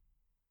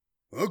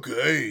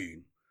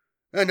Again,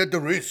 and at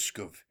the risk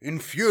of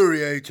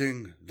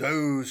infuriating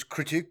those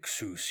critics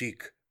who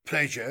seek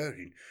pleasure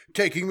in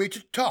taking me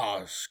to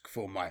task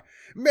for my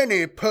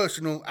many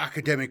personal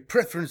academic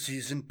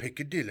preferences and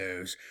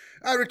peccadilloes,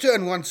 I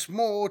return once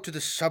more to the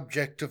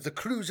subject of the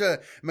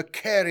cruiser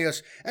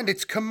Macarius and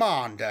its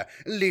commander,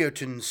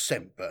 Leoton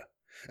Semper.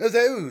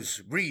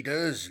 Those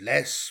readers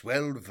less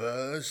well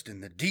versed in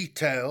the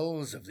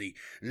details of the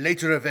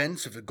later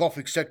events of the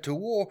Gothic Sector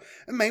War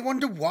may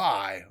wonder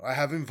why I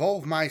have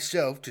involved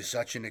myself to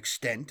such an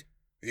extent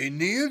in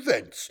the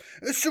events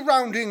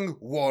surrounding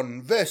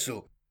one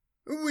vessel,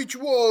 which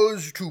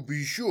was, to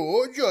be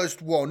sure,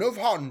 just one of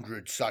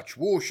hundreds such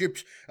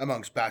warships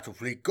amongst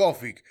Battlefleet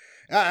Gothic,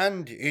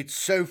 and its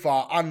so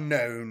far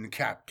unknown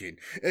captain.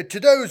 To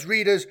those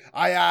readers,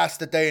 I ask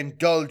that they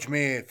indulge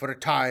me for a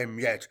time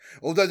yet,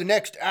 although the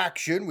next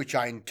action which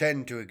I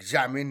intend to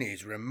examine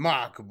is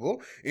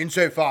remarkable,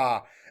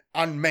 insofar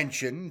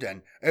unmentioned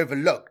and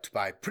overlooked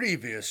by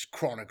previous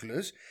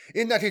chroniclers,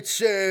 in that it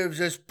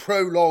serves as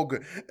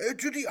prologue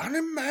to the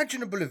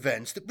unimaginable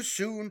events that were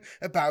soon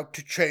about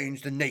to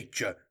change the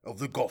nature of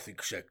the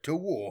Gothic Sector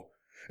War.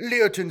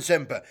 Leoton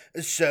Semper,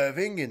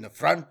 serving in the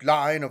front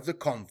line of the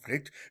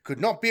conflict, could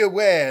not be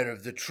aware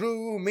of the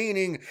true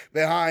meaning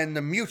behind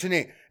the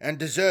mutiny and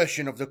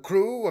desertion of the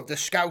crew of the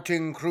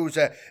scouting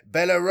cruiser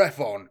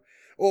Bellerophon,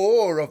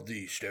 or of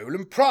the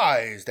stolen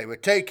prize they were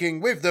taking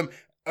with them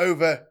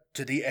over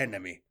to the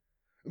enemy.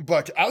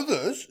 But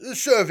others,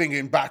 serving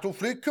in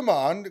Battlefleet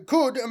Command,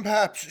 could and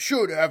perhaps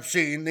should have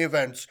seen the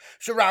events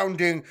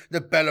surrounding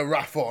the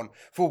Bellerophon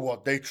for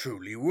what they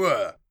truly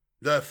were.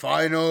 The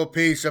final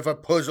piece of a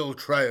puzzle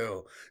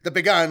trail that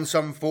began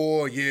some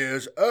 4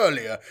 years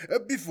earlier,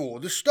 before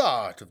the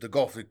start of the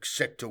Gothic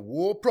Sector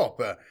War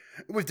proper,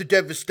 with the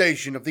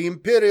devastation of the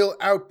Imperial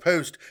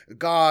outpost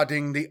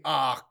guarding the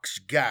Ark's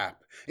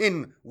Gap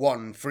in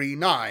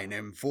 139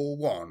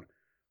 M41.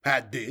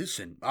 Had this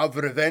and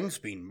other events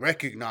been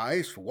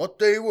recognized for what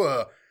they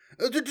were,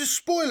 the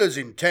despoiler's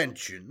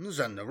intentions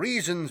and the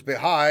reasons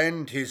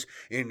behind his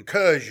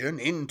incursion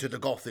into the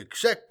Gothic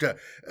sector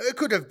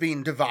could have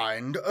been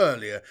divined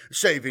earlier,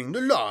 saving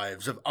the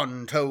lives of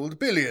untold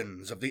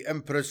billions of the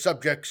Emperor's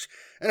subjects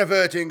and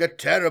averting a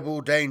terrible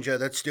danger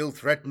that still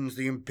threatens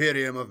the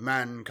Imperium of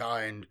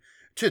mankind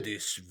to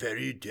this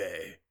very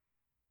day.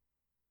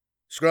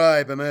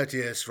 Scribe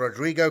Emertius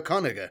Rodrigo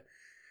Conager,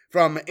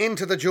 from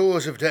Into the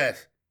Jaws of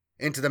Death,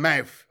 Into the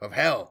Mouth of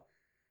Hell,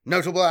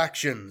 Notable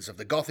Actions of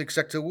the Gothic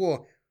Sector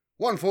War,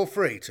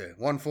 143 to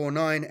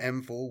 149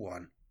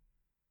 M41.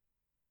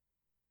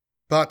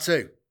 Part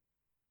 2.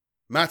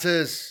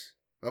 Matters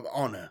of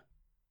Honour.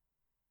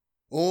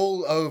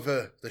 All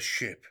over the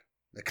ship,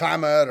 the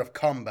clamour of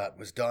combat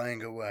was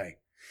dying away.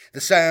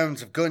 The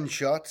sounds of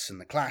gunshots and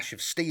the clash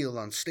of steel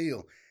on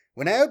steel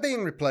were now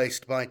being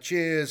replaced by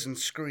cheers and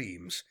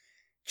screams.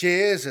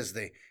 Cheers as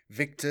the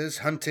victors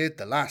hunted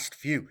the last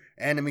few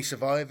enemy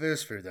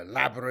survivors through the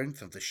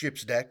labyrinth of the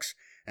ship's decks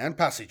and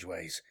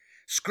passageways.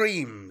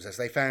 Screams as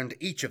they found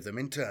each of them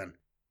in turn.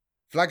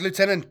 Flag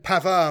Lieutenant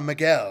Pavard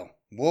Miguel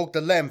walked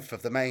the length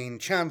of the main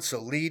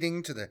chancel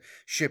leading to the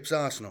ship's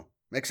arsenal,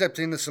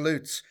 accepting the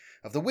salutes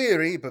of the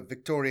weary but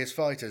victorious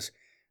fighters,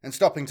 and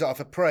stopping to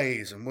offer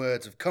praise and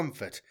words of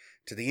comfort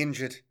to the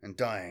injured and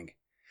dying.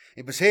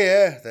 It was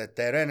here that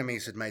their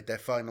enemies had made their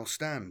final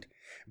stand,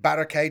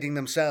 barricading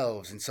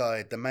themselves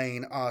inside the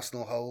main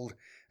arsenal hold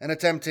and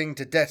attempting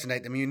to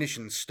detonate the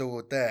munitions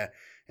stored there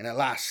in a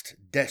last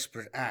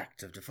desperate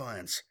act of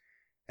defiance.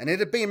 And it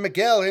had been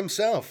Miguel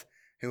himself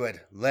who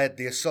had led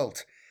the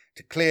assault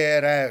to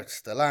clear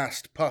out the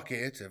last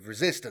pocket of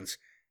resistance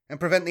and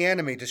prevent the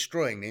enemy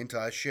destroying the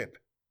entire ship.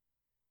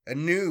 A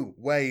new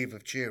wave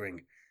of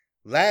cheering,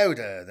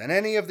 louder than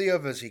any of the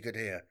others he could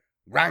hear,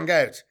 rang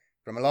out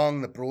from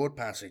along the broad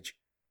passage.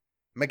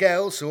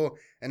 Miguel saw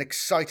an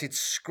excited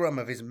scrum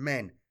of his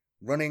men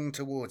running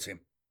towards him.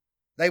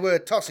 They were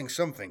tossing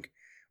something,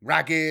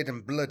 ragged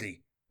and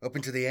bloody, up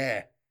into the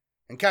air,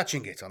 and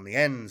catching it on the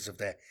ends of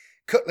their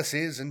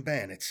cutlasses and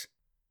bayonets.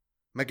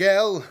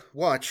 Miguel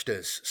watched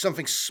as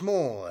something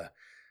smaller,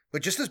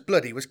 but just as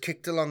bloody, was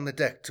kicked along the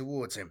deck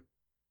towards him.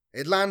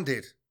 It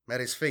landed at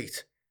his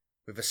feet,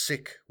 with a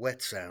sick,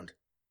 wet sound.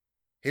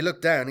 He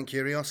looked down in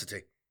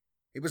curiosity.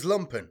 It was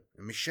lumpen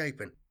and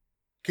misshapen,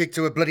 kicked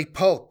to a bloody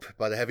pulp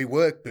by the heavy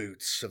work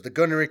boots of the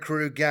gunnery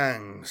crew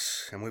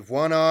gangs, and with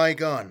one eye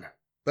gone.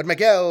 But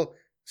Miguel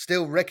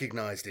still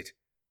recognized it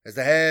as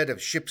the head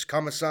of Ship's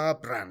Commissar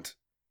Brandt.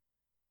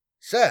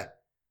 "Sir,"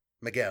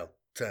 Miguel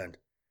turned.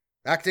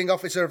 Acting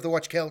officer of the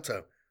watch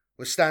Kelto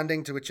was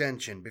standing to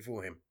attention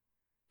before him.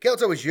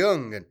 Kelto was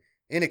young and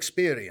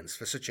inexperienced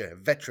for such a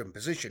veteran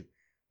position,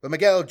 but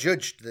Miguel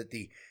judged that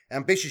the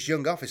ambitious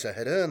young officer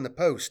had earned the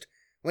post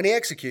when he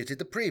executed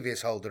the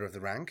previous holder of the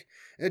rank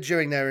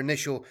during their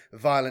initial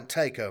violent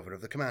takeover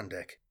of the command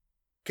deck.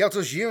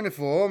 Kelto's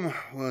uniform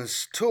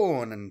was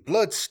torn and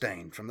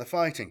blood-stained from the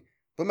fighting,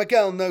 but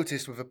Miguel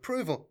noticed with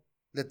approval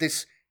that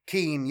this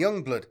keen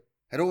young blood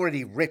had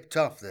already ripped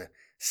off the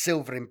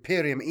silver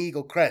Imperium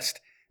eagle crest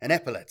and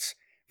epaulets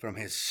from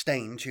his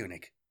stained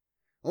tunic.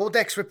 "All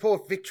decks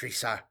report victory,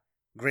 sir,"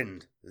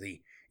 grinned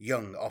the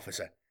young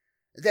officer.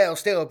 "There'll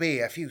still be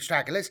a few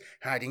stragglers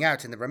hiding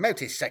out in the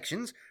remotest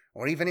sections,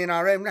 or even in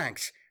our own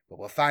ranks, but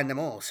we'll find them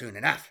all soon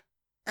enough.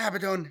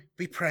 Abaddon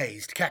be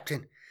praised,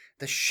 Captain.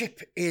 The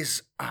ship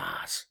is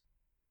ours."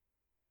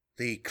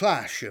 The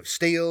clash of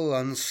steel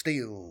on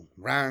steel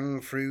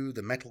rang through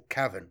the metal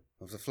cavern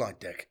of the flight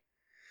deck.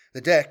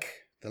 The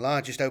deck, the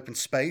largest open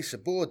space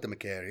aboard the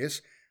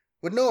Macarius,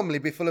 would normally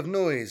be full of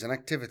noise and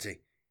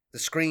activity. The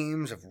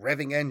screams of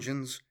revving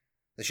engines,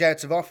 the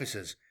shouts of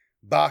officers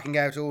barking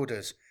out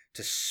orders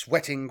to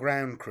sweating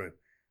ground crew,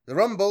 the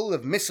rumble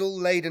of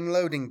missile-laden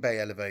loading bay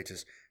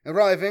elevators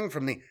arriving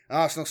from the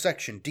arsenal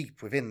section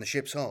deep within the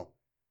ship's hull,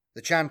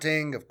 the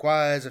chanting of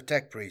choirs of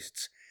tech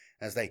priests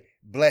as they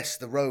blessed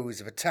the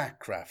rows of attack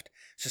craft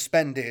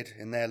suspended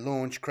in their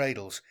launch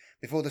cradles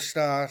before the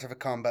start of a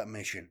combat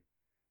mission.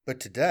 But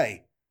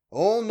today,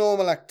 all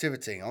normal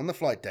activity on the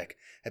flight deck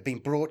had been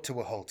brought to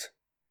a halt.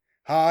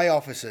 High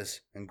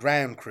officers and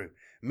ground crew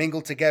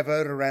mingled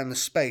together around the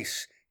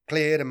space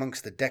cleared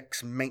amongst the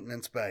deck's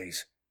maintenance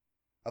bays.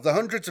 Of the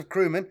hundreds of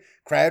crewmen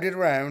crowded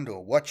around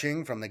or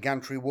watching from the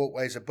gantry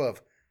walkways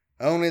above,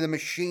 only the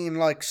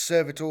machine-like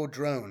servitor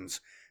drones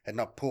had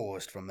not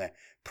paused from their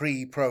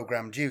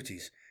pre-programmed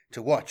duties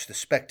to watch the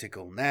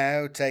spectacle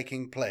now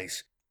taking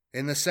place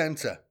in the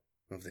centre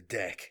of the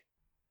deck.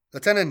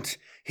 Lieutenant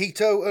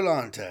Hito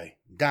Ulante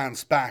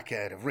danced back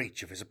out of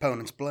reach of his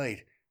opponent's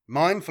blade,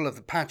 mindful of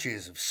the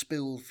patches of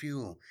spilled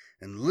fuel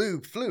and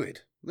lube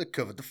fluid that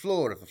covered the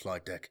floor of the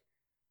flight deck.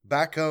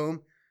 Back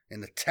home,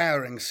 in the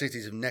towering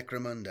cities of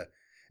Necromunda,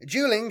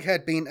 dueling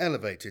had been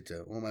elevated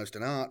to almost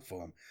an art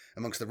form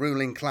amongst the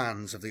ruling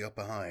clans of the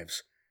upper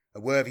hives, a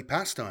worthy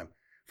pastime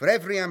for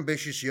every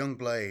ambitious young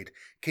blade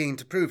keen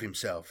to prove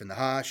himself in the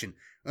harsh and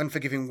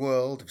unforgiving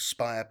world of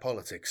spire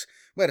politics,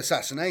 where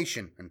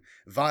assassination and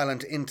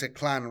violent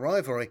inter-clan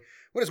rivalry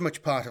were as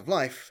much part of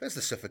life as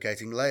the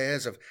suffocating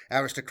layers of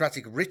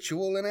aristocratic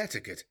ritual and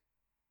etiquette.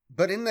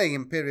 But in the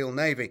Imperial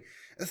Navy,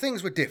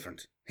 things were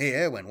different.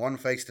 Here, when one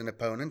faced an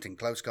opponent in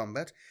close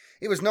combat,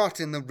 it was not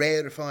in the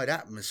rarefied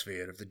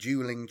atmosphere of the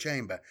dueling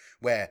chamber,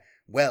 where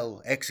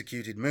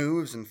well-executed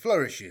moves and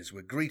flourishes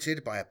were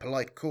greeted by a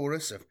polite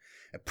chorus of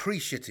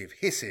appreciative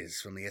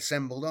hisses from the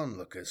assembled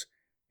onlookers.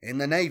 In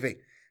the Navy,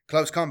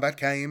 close combat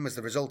came as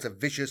the result of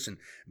vicious and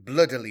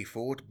bloodily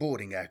fought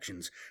boarding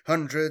actions,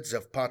 hundreds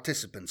of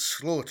participants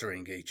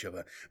slaughtering each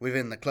other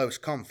within the close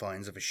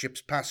confines of a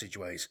ship's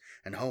passageways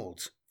and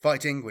holds,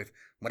 fighting with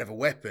whatever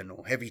weapon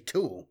or heavy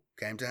tool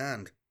came to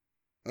hand.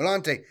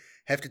 Ulante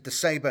hefted the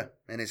sabre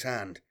in his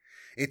hand,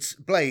 its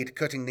blade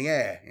cutting the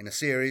air in a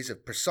series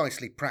of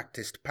precisely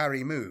practiced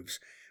parry moves,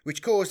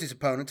 which caused his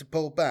opponent to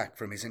pull back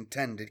from his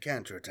intended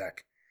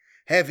counterattack.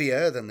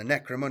 Heavier than the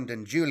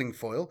Necromundan dueling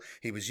foil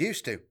he was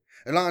used to,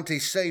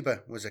 Ulante's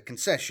sabre was a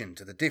concession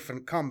to the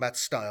different combat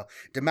style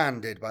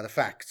demanded by the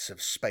facts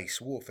of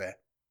space warfare.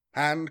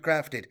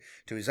 Handcrafted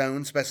to his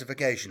own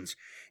specifications,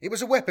 it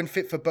was a weapon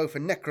fit for both a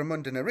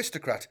Necromundan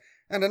aristocrat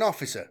and an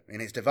officer in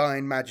His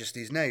Divine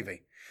Majesty's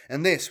Navy,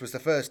 and this was the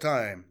first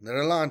time that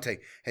Ulante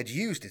had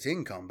used it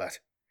in combat.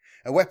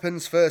 A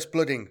weapon's first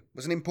blooding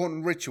was an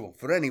important ritual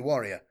for any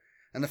warrior,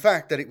 and the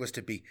fact that it was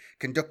to be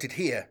conducted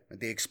here at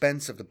the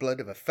expense of the blood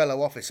of a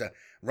fellow officer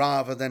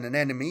rather than an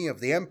enemy of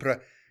the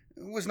Emperor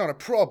was not a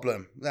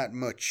problem that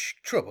much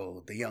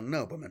troubled the young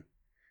nobleman.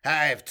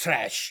 "Hive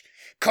trash,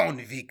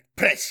 convict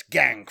press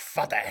gang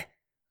fodder,"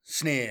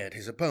 sneered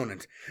his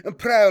opponent,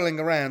 prowling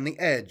around the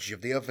edge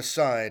of the other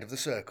side of the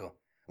circle.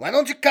 "Why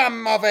don't you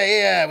come over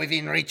here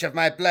within reach of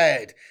my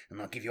blade,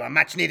 and I'll give you a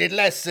much-needed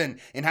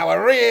lesson in how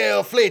a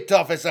real fleet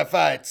officer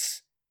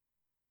fights."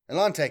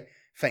 Ulante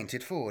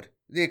fainted forward,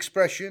 the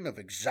expression of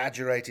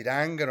exaggerated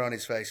anger on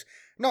his face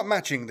not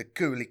matching the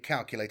coolly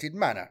calculated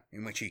manner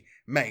in which he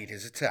made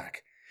his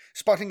attack.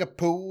 Spotting a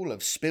pool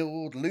of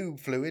spilled lube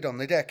fluid on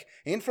the deck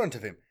in front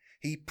of him,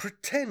 he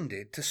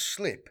pretended to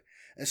slip,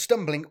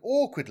 stumbling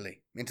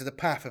awkwardly into the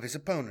path of his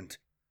opponent,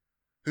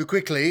 who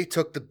quickly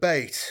took the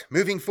bait,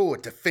 moving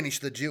forward to finish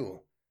the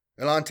duel.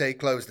 Ulante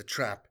closed the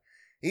trap,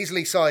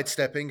 easily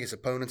sidestepping his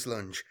opponent's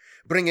lunge,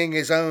 bringing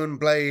his own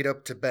blade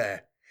up to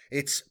bear,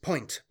 its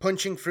point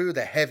punching through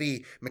the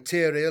heavy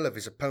material of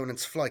his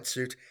opponent's flight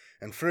suit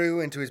and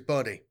through into his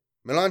body.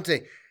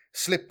 Ulante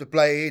slipped the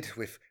blade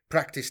with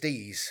practiced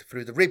ease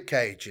through the rib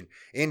cage and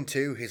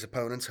into his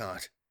opponent's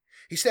heart.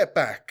 He stepped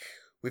back,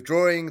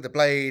 withdrawing the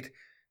blade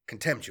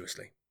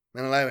contemptuously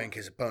and allowing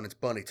his opponent's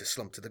body to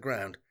slump to the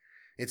ground,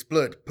 its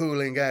blood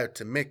pooling out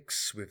to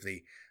mix with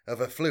the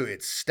other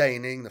fluids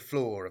staining the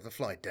floor of the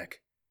flight deck.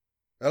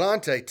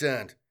 Ulante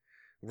turned,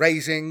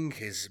 raising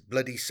his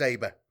bloody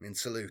sabre in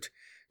salute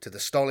to the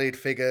stolid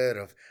figure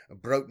of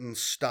Broughton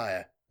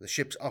Steyr, the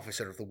ship's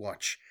officer of the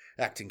watch,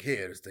 acting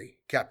here as the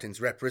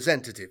captain's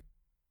representative,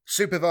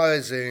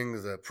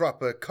 supervising the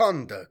proper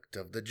conduct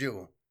of the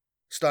duel.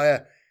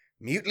 Steyr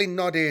mutely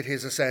nodded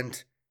his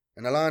assent,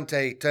 and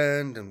Ulante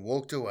turned and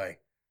walked away,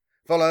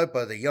 followed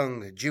by the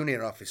young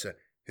junior officer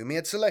whom he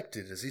had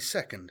selected as his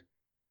second.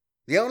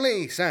 The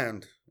only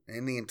sound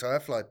in the entire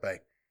flight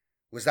bay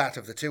was that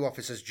of the two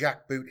officers'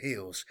 jackboot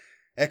heels,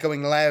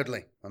 echoing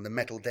loudly on the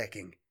metal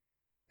decking,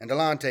 and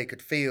Alante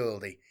could feel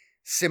the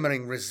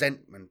simmering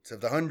resentment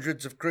of the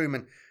hundreds of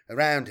crewmen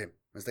around him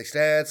as they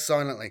stared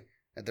silently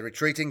at the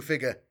retreating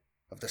figure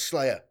of the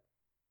slayer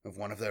of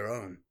one of their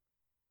own.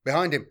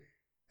 Behind him,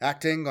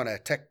 acting on a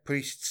tech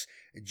priest's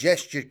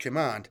gestured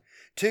command,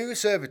 two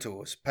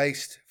servitors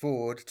paced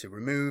forward to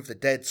remove the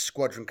dead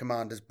squadron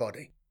commander's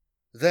body.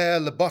 Their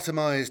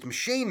lobotomized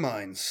machine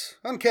minds,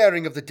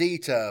 uncaring of the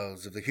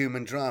details of the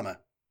human drama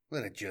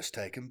that had just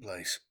taken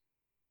place.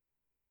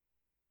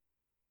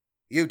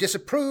 "You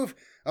disapprove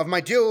of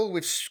my duel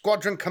with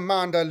Squadron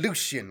Commander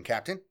Lucian,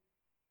 Captain?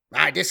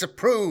 I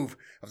disapprove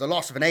of the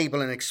loss of an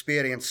able and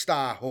experienced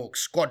Starhawk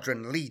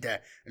Squadron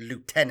leader,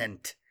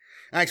 Lieutenant.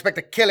 I expect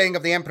the killing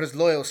of the Emperor's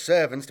loyal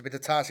servants to be the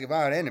task of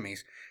our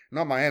enemies,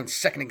 not my own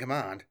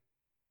second-in-command."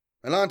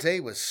 Alante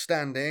was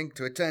standing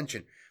to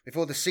attention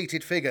before the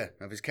seated figure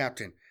of his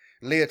captain,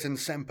 Leoton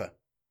Semper.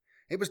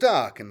 It was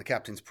dark in the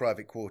captain's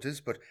private quarters,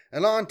 but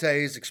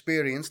Alante's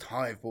experienced,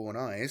 hive-born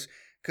eyes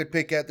could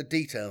pick out the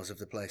details of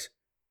the place.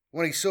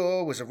 What he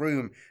saw was a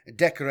room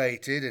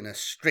decorated in a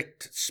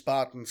strict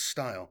Spartan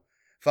style,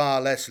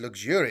 far less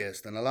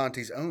luxurious than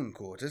Alante's own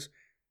quarters.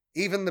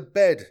 Even the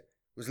bed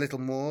was little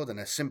more than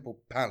a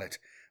simple pallet,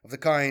 of the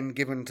kind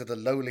given to the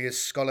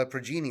lowliest scholar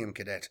progenium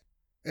cadet.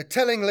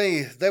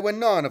 Tellingly, there were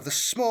none of the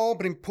small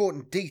but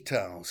important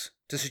details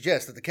to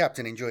suggest that the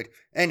captain enjoyed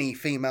any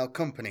female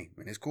company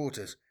in his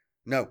quarters.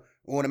 No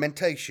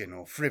ornamentation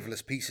or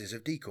frivolous pieces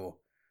of decor.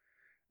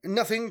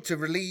 Nothing to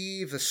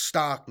relieve the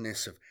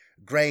starkness of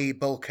grey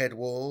bulkhead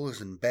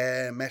walls and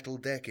bare metal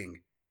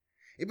decking.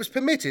 It was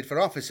permitted for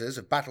officers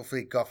of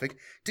Battlefleet Gothic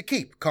to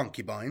keep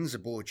concubines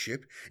aboard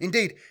ship.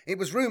 Indeed, it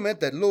was rumoured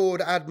that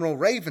Lord Admiral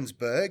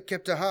Ravensburg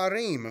kept a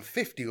harem of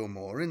 50 or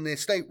more in their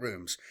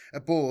staterooms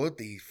aboard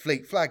the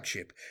fleet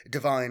flagship,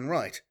 Divine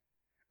Right.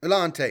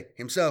 Alante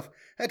himself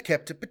had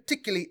kept a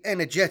particularly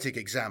energetic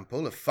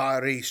example of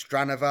fiery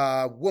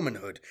Stranavar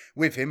womanhood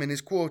with him in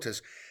his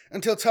quarters,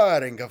 until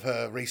tiring of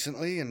her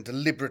recently and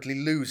deliberately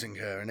losing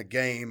her in a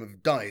game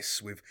of dice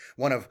with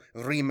one of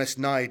Remus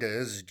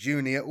Nider's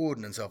junior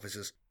ordnance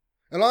officers.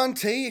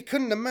 Alante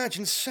couldn't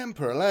imagine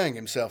Semper allowing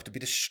himself to be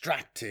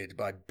distracted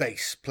by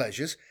base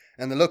pleasures,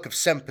 and the look of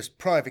Semper's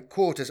private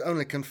quarters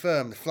only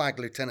confirmed the flag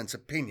lieutenant's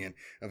opinion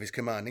of his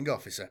commanding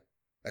officer.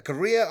 A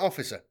career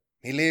officer,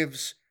 he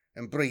lives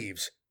and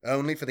breathes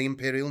only for the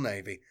Imperial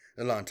Navy,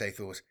 Alante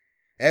thought.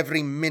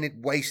 Every minute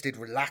wasted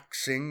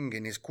relaxing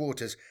in his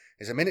quarters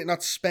is a minute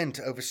not spent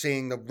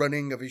overseeing the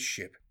running of his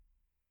ship.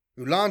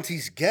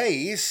 Alante's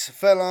gaze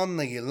fell on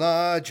the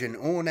large and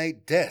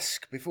ornate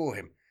desk before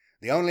him,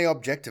 the only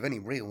object of any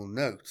real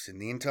note in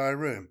the entire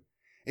room,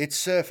 its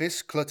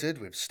surface cluttered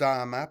with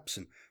star maps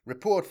and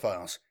report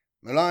files.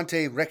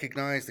 Alante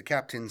recognized the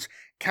captain's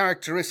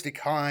characteristic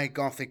high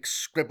Gothic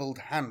scribbled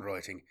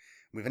handwriting.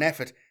 With an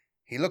effort,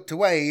 he looked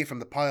away from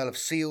the pile of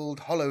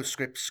sealed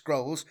holoscript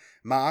scrolls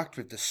marked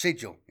with the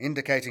sigil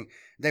indicating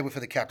they were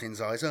for the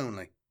captain's eyes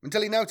only,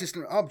 until he noticed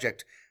an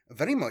object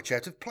very much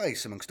out of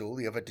place amongst all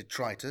the other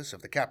detritus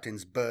of the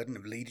captain's burden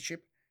of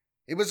leadership.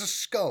 It was a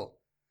skull,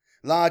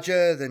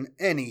 larger than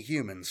any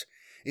human's,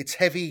 its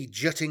heavy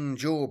jutting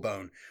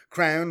jawbone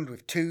crowned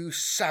with two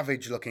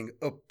savage-looking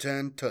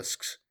upturned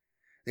tusks.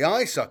 The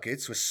eye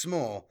sockets were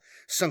small,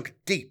 sunk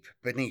deep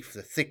beneath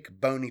the thick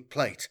bony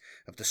plate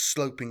of the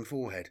sloping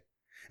forehead,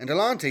 and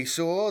Alante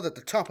saw that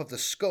the top of the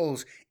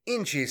skull's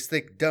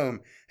inches-thick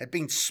dome had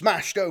been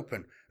smashed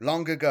open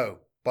long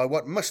ago by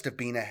what must have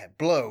been a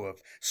blow of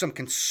some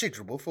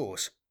considerable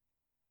force.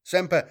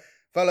 Semper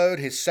followed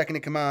his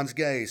second-in-command's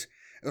gaze,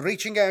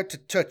 reaching out to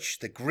touch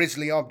the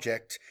grisly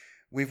object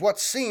with what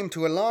seemed to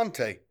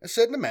Alante a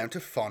certain amount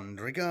of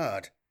fond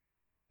regard.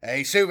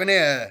 "A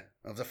souvenir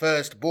of the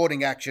first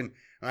boarding action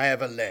I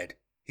ever led,"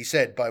 he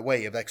said by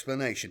way of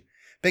explanation,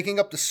 picking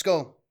up the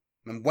skull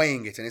and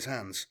weighing it in his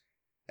hands.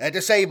 "A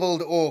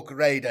disabled Orc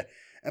raider,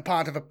 a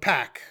part of a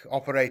pack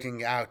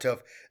operating out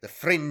of the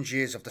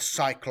fringes of the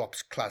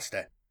Cyclops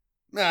cluster.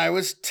 I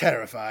was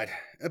terrified,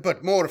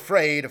 but more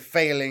afraid of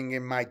failing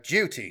in my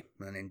duty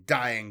than in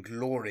dying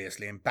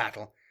gloriously in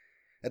battle.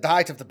 At the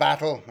height of the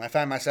battle, I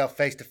found myself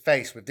face to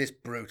face with this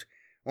brute,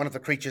 one of the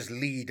creature's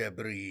leader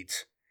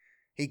breeds.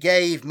 He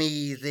gave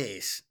me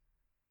this."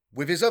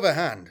 With his other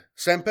hand,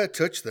 Semper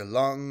touched the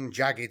long,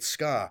 jagged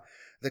scar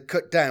that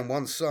cut down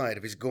one side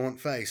of his gaunt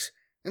face,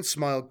 and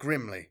smiled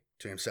grimly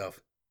to himself.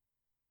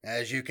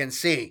 "As you can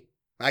see,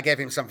 I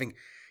gave him something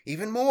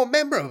even more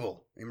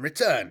memorable in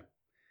return.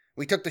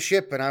 We took the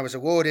ship and I was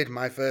awarded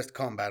my first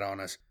combat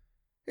honours.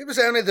 It was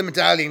only the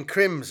Medallion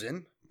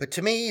Crimson, but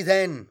to me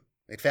then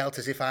it felt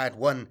as if I had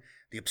won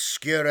the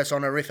Obscurus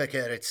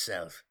Honorifica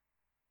itself."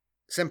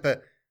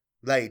 Semper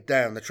laid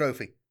down the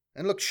trophy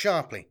and looked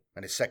sharply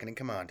at his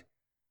second-in-command.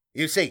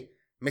 "You see,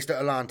 Mr.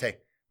 Alante,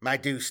 I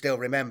do still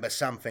remember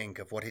something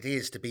of what it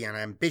is to be an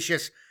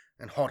ambitious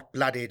and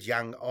hot-blooded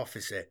young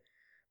officer.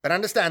 But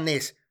understand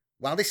this,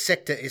 while this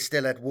sector is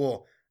still at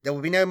war, there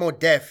will be no more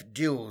death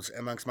duels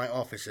amongst my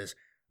officers.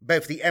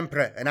 Both the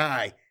Emperor and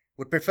I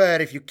would prefer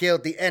if you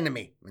killed the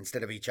enemy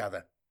instead of each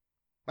other.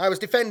 I was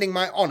defending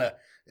my honour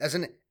as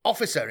an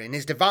officer in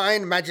His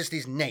Divine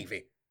Majesty's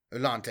Navy,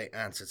 Ulante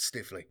answered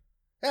stiffly.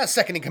 As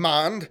second in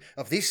command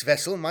of this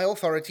vessel, my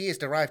authority is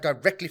derived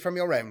directly from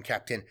your own,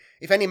 Captain.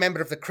 If any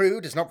member of the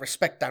crew does not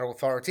respect that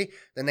authority,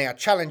 then they are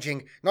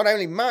challenging not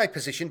only my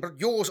position,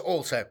 but yours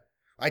also.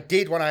 I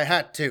did what I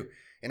had to,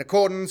 in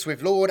accordance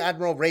with Lord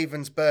Admiral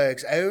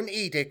Ravensburg's own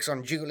edicts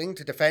on duelling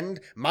to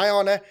defend my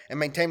honour and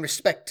maintain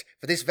respect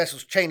for this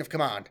vessel's chain of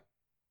command.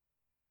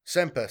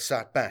 Semper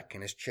sat back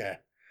in his chair,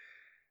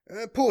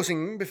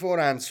 pausing before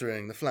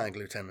answering the flag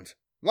lieutenant.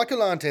 Like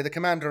Ulante, the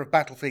commander of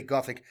Battlefleet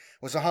Gothic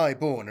was a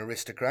high-born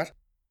aristocrat,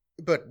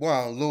 but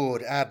while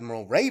Lord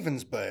Admiral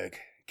Ravensburg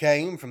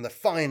came from the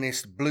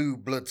finest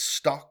blue-blood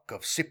stock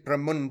of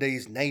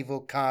Cypramundi's naval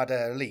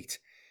cadre elite,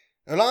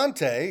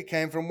 Ulante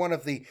came from one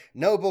of the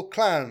noble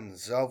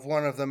clans of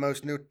one of the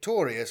most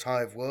notorious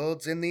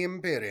hive-worlds in the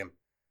Imperium.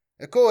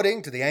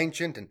 According to the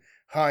ancient and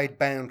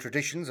hide-bound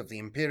traditions of the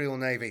Imperial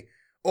Navy,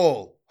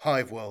 all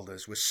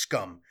hive-worlders were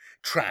scum,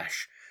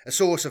 trash, a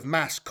source of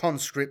mass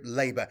conscript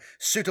labour,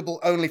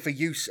 suitable only for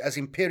use as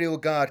Imperial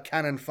Guard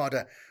cannon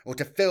fodder, or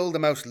to fill the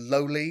most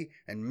lowly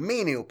and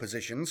menial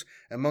positions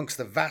amongst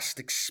the vast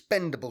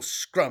expendable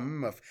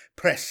scrum of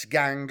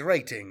press-ganged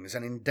ratings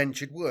and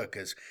indentured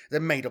workers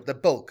that made up the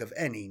bulk of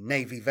any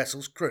Navy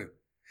vessel's crew.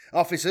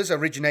 Officers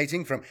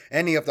originating from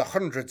any of the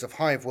hundreds of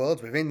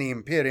hive-worlds within the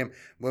Imperium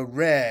were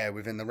rare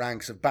within the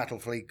ranks of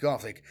Battlefleet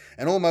Gothic,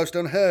 and almost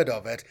unheard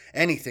of at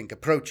anything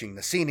approaching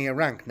the senior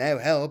rank now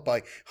held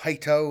by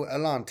Hato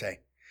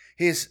Ulante.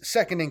 His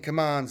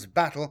second-in-command's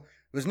battle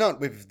was not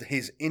with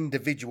his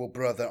individual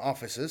brother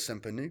officers,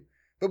 Semper knew,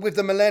 but with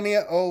the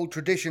millennia-old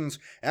traditions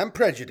and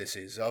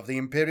prejudices of the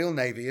Imperial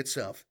Navy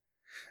itself.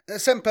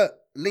 Semper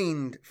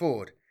leaned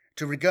forward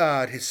to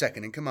regard his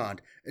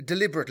second-in-command,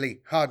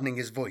 deliberately hardening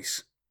his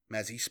voice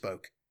as he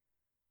spoke.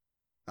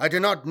 I do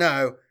not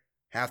know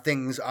how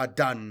things are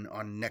done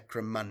on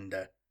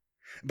Necromunda,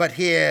 but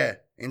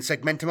here in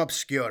Segmentum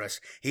Obscurus,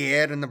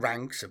 here in the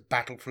ranks of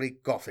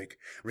Battlefleet Gothic,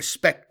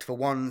 respect for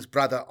one's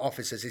brother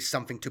officers is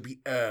something to be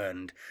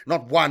earned,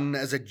 not won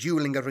as a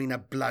dueling arena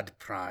blood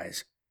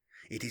prize.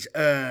 It is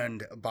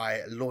earned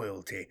by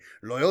loyalty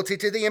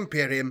to the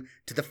Imperium,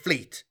 to the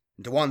fleet,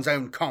 and to one's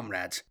own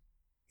comrades.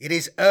 It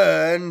is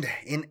earned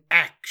in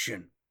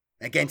action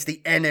against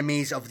the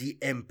enemies of the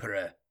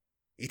Emperor.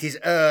 It is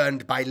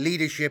earned by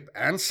leadership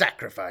and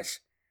sacrifice,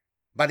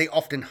 by the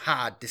often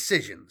hard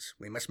decisions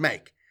we must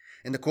make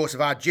in the course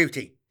of our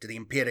duty to the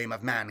Imperium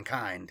of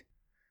mankind.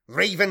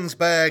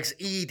 Ravensburg's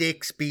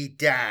edicts be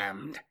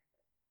damned.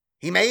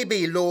 He may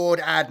be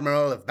Lord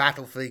Admiral of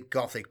Battlefleet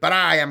Gothic, but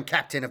I am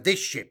captain of this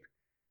ship,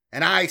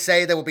 and I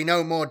say there will be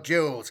no more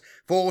duels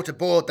fought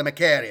aboard the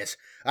Macarius.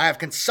 I have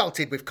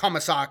consulted with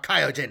Commissar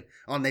Kyojin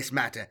on this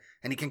matter,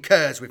 and he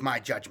concurs with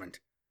my judgment.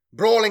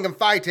 Brawling and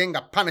fighting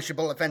are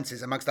punishable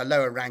offences amongst the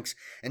lower ranks,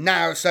 and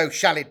now so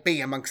shall it be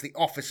amongst the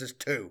officers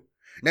too,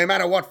 no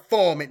matter what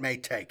form it may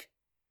take.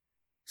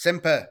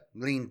 Semper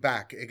leaned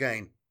back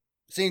again,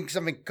 seeing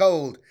something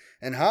cold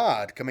and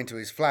hard come into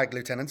his flag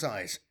lieutenant's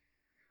eyes.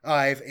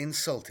 I've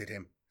insulted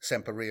him,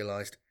 Semper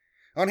realised.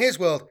 On his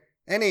world,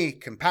 any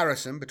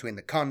comparison between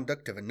the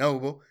conduct of a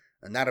noble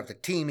and that of the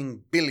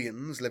teeming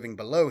billions living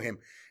below him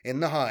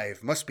in the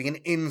hive must be an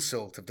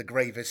insult of the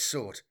gravest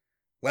sort.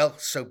 Well,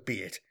 so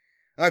be it.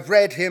 I've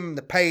read him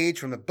the page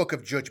from the Book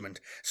of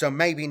Judgment, so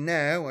maybe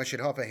now I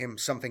should offer him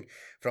something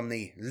from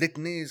the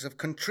litanies of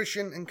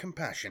contrition and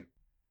compassion.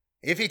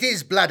 If it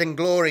is blood and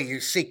glory you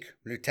seek,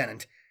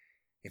 Lieutenant,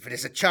 if it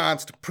is a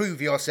chance to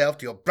prove yourself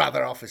to your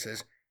brother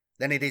officers,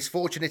 then it is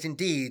fortunate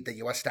indeed that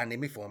you are standing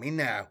before me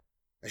now.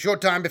 A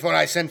short time before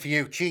I sent for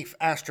you, Chief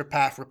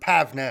Astropath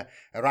Rapavna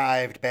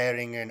arrived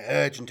bearing an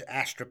urgent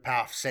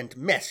Astropath-sent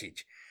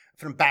message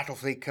from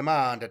Battlefleet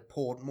Command at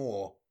Port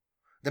Moore.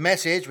 The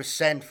message was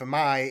sent for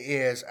my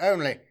ears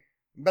only,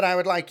 but I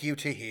would like you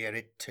to hear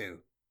it too.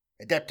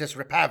 Adeptus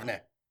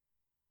Rapavna.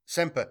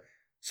 Semper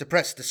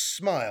suppressed a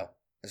smile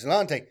as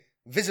Ulante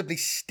visibly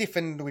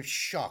stiffened with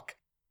shock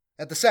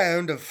at the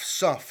sound of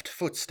soft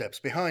footsteps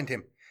behind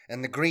him,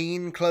 and the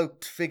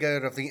green-cloaked figure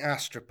of the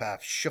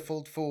Astropath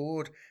shuffled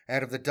forward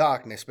out of the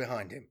darkness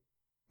behind him.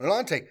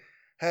 Ulante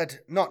had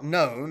not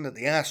known that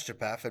the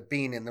Astropath had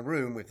been in the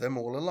room with them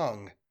all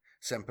along,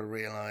 Semper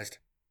realised.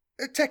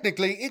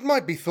 Technically, it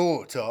might be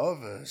thought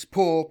of as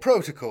poor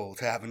protocol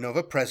to have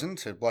another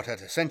present at what had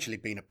essentially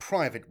been a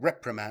private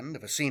reprimand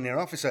of a senior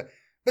officer,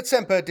 but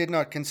Semper did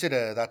not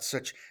consider that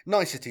such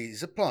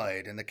niceties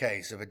applied in the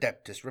case of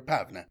Adeptus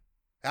Rapavna.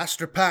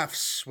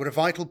 Astropaths were a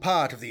vital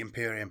part of the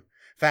Imperium,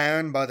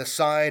 found by the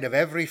side of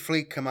every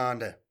fleet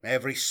commander,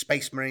 every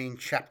space marine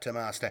chapter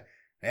master,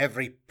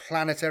 every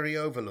planetary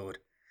overlord.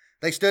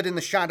 They stood in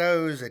the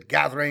shadows at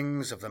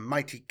gatherings of the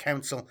mighty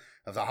council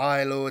of the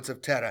High Lords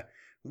of Terra,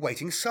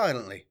 waiting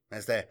silently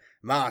as their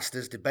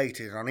masters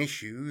debated on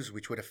issues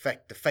which would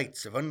affect the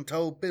fates of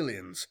untold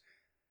billions.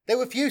 There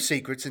were few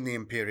secrets in the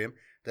Imperium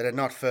that had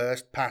not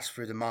first passed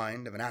through the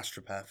mind of an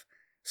Astropath.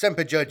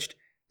 Semper judged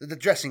that the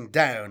dressing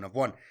down of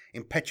one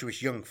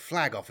impetuous young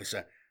flag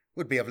officer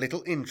would be of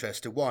little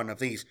interest to one of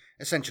these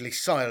essentially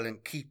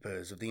silent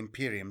keepers of the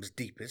Imperium's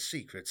deepest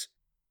secrets.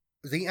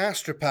 The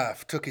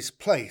astropath took his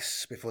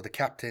place before the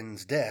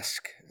captain's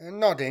desk,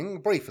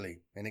 nodding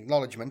briefly in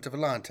acknowledgement of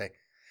Volante.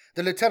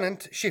 The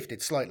lieutenant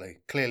shifted slightly,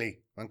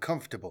 clearly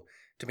uncomfortable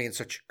to be in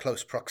such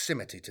close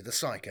proximity to the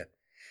Psyker.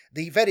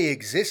 The very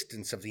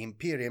existence of the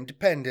Imperium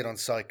depended on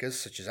Psykers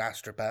such as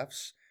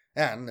astropaths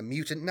and the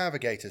mutant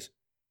navigators.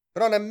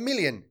 But on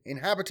 1,000,000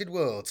 inhabited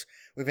worlds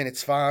within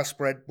its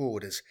far-spread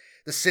borders,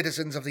 the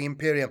citizens of the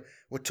Imperium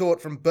were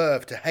taught from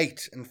birth to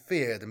hate and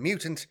fear the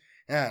mutant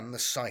and the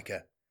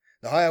Psyker.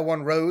 The higher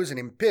one rose in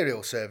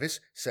Imperial service,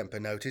 Semper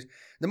noted,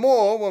 the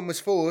more one was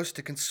forced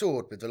to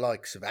consort with the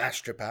likes of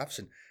astropaths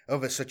and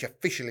other such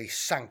officially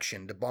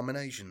sanctioned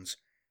abominations.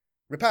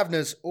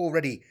 Repavna's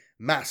already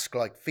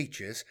mask-like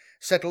features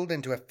settled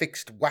into a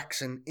fixed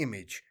waxen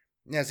image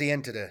as he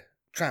entered a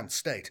trance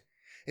state,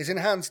 his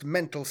enhanced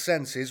mental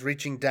senses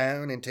reaching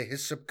down into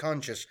his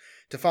subconscious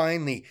to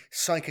find the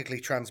psychically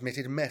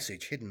transmitted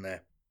message hidden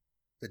there.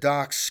 The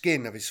dark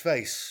skin of his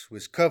face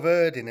was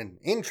covered in an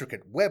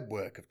intricate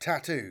webwork of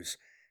tattoos,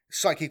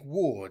 psychic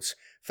wards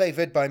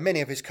favoured by many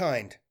of his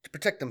kind to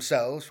protect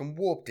themselves from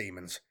warp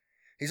demons.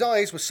 His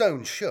eyes were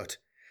sewn shut,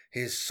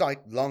 his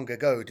sight long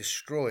ago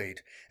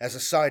destroyed as a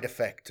side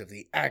effect of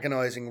the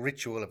agonizing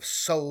ritual of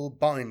soul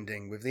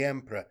binding with the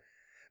Emperor.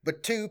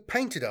 But 2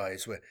 painted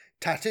eyes were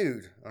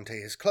tattooed onto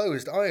his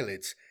closed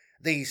eyelids,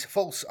 these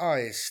false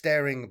eyes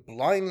staring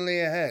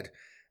blindly ahead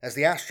as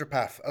the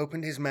astropath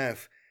opened his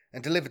mouth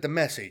and delivered the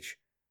message.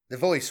 The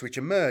voice which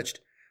emerged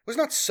was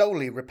not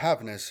solely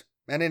Repavna's,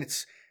 and in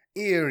its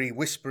eerie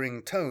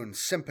whispering tones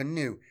Semper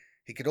knew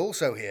he could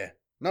also hear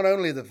not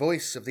only the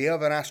voice of the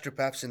other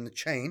astropaths in the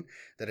chain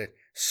that had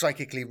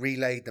psychically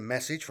relayed the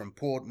message from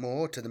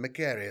Portmore to the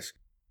Macarius,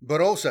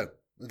 but also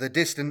the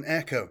distant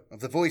echo of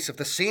the voice of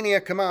the senior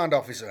command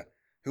officer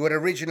who had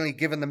originally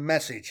given the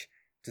message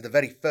to the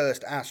very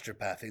first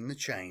astropath in the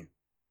chain.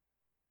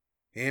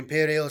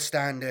 Imperial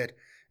Standard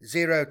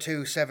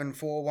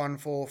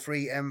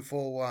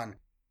 02741443M41.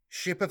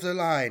 Ship of the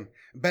line,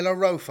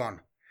 Bellerophon.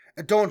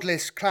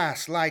 Dauntless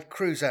class light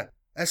cruiser.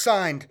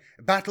 Assigned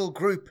Battle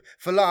Group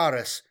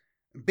Phalaris,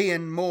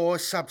 Bien Moor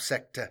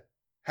subsector.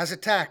 Has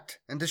attacked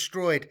and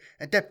destroyed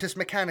Adeptus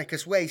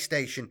Mechanicus way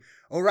station,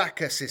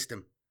 Oraka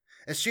system.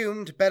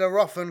 Assumed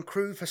Bellerophon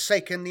crew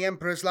forsaken the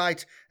Emperor's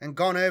light and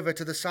gone over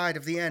to the side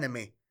of the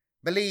enemy.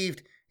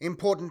 Believed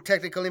important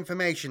technical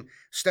information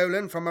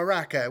stolen from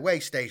Oraka way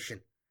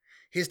station.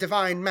 His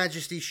Divine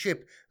Majesty's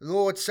ship,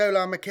 Lord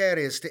Solar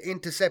Macarius, to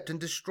intercept and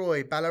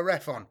destroy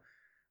Bellerophon.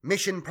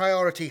 Mission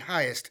priority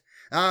highest.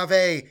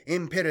 Ave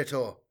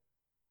Imperator.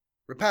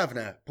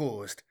 Repavna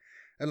paused,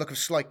 a look of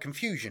slight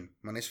confusion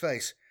on his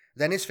face.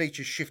 Then his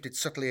features shifted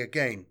subtly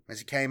again as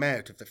he came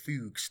out of the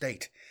fugue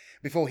state,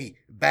 before he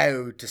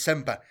bowed to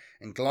Semper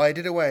and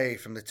glided away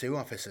from the 2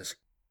 officers.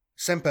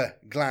 Semper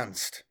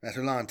glanced at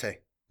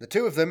Volante, the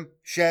 2 of them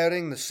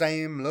sharing the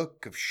same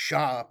look of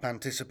sharp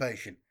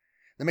anticipation.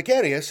 The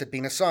Macarius had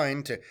been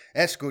assigned to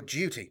escort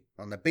duty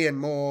on the Bien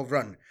Moor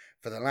run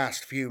for the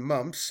last few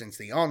months since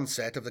the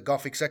onset of the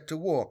Gothic Sector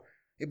War.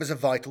 It was a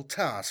vital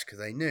task,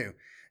 they knew,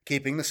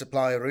 keeping the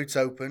supply routes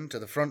open to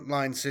the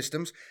front-line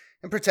systems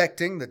and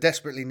protecting the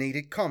desperately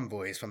needed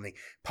convoys from the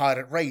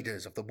pirate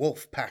raiders of the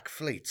Wolf Pack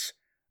fleets.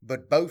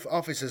 But both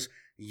officers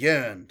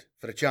yearned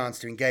for the chance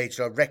to engage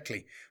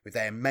directly with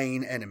their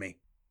main enemy.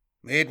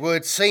 "It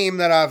would seem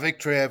that our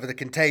victory over the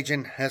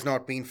contagion has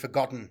not been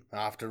forgotten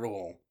after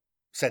all,"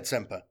 said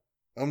Semper,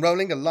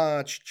 unrolling a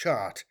large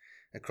chart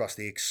across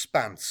the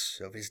expanse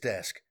of his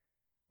desk.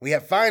 "We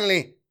have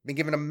finally been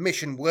given a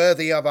mission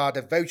worthy of our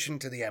devotion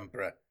to the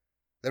Emperor.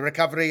 The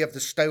recovery of the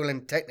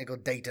stolen technical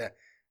data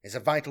is a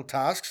vital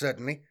task,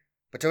 certainly,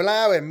 but to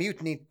allow a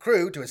mutinied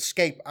crew to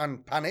escape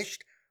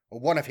unpunished, or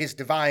one of His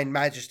Divine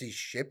Majesty's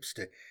ships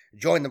to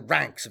join the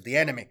ranks of the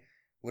enemy,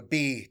 would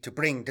be to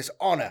bring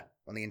dishonour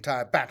on the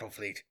entire battle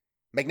fleet.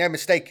 Make no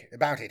mistake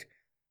about it.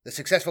 The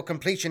successful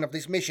completion of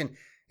this mission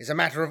is a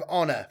matter of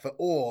honour for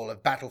all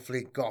of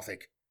Battlefleet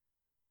Gothic.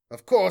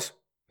 Of course,"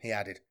 he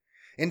added,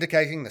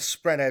 indicating the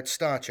spread-out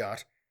star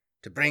chart,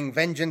 "to bring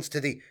vengeance to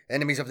the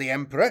enemies of the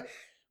Emperor,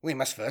 we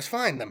must first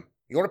find them.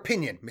 Your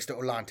opinion, Mr.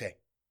 Olante."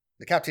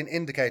 The captain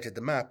indicated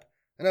the map,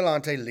 and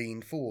Olante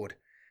leaned forward,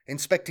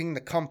 inspecting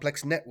the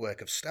complex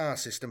network of star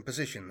system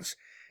positions,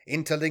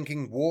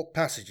 interlinking warp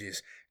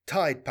passages,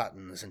 tide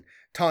patterns, and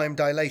time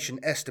dilation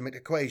estimate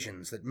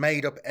equations that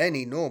made up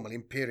any normal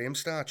Imperium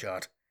star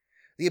chart.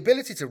 The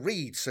ability to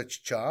read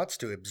such charts,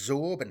 to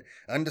absorb and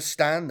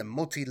understand the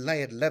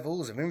multi-layered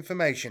levels of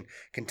information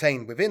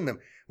contained within them,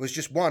 was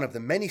just one of the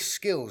many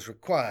skills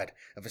required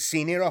of a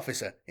senior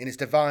officer in His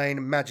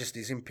Divine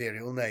Majesty's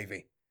Imperial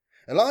Navy.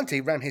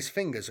 Olante ran his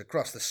fingers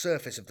across the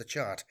surface of the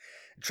chart,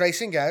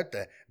 tracing out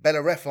the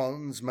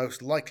Bellerophon's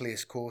most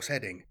likeliest course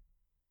heading.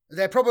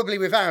 "They're probably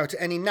without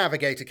any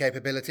navigator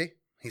capability,"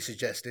 he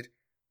suggested,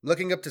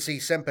 looking up to see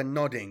Semper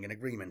nodding in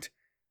agreement.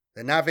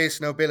 The Navis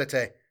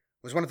Nobilite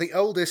was one of the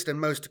oldest and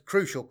most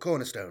crucial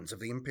cornerstones of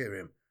the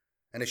Imperium,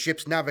 and a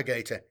ship's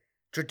navigator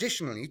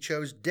traditionally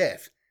chose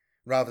death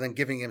rather than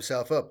giving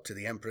himself up to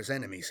the Emperor's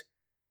enemies.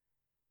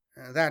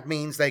 That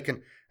means they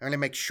can only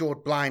make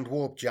short blind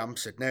warp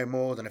jumps at no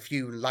more than a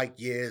few light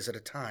years at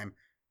a time,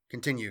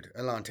 continued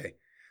Alante,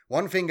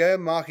 one finger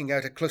marking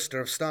out a cluster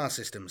of star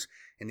systems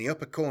in the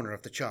upper corner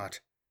of the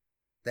chart.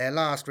 Their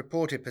last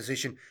reported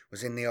position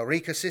was in the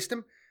Aurica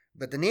system,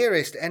 but the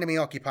nearest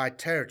enemy-occupied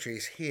territory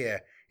is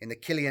here, in the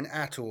Killian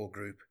Atoll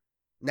group.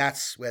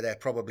 That's where they're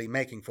probably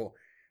making for.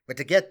 But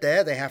to get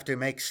there, they have to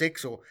make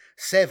 6 or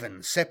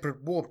 7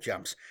 separate warp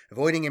jumps,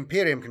 avoiding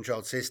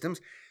Imperium-controlled systems,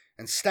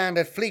 and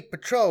standard fleet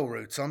patrol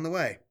routes on the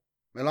way.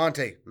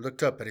 Alante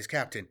looked up at his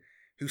captain,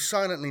 who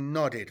silently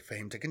nodded for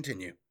him to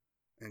continue.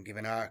 And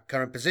given our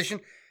current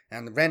position,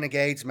 and the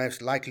Renegade's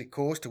most likely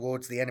course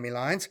towards the enemy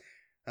lines,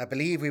 I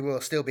believe we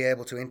will still be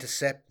able to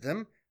intercept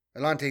them.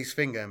 Alante's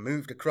finger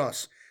moved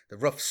across the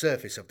rough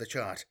surface of the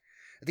chart.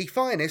 The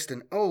finest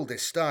and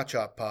oldest star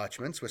chart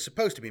parchments were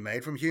supposed to be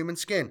made from human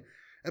skin,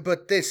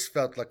 but this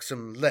felt like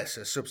some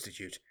lesser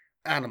substitute.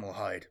 Animal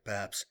hide,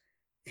 perhaps.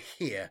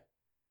 Here.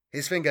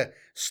 His finger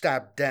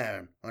stabbed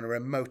down on a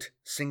remote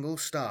single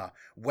star,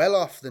 well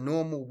off the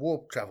normal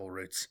warp travel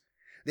routes.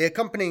 The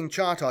accompanying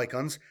chart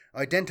icons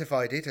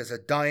identified it as a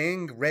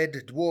dying red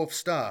dwarf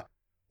star,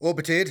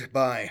 orbited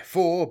by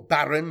 4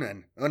 barren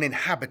and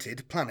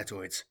uninhabited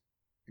planetoids.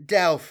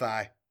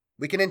 Delphi.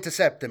 We can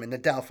intercept them in the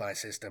Delphi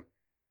system.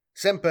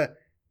 Semper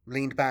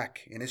leaned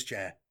back in his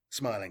chair,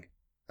 smiling.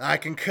 I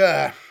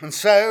concur, and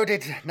so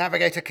did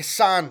Navigator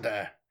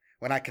Cassander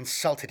when I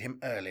consulted him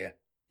earlier.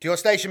 To your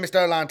station,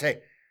 Mr. Alante.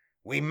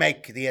 We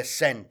make the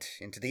ascent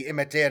into the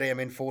Immaterium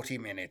in 40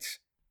 minutes.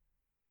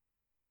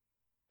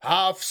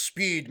 Half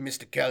speed,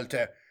 Mr.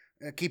 Kelter.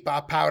 Keep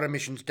our power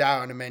emissions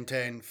down and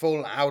maintain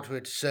full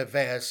outward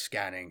surveyor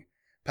scanning,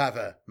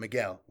 Paver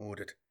Miguel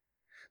ordered.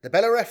 The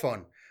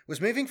Bellerophon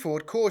was moving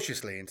forward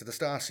cautiously into the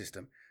star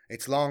system,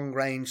 its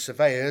long-range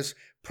surveyors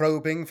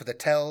probing for the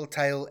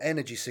telltale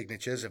energy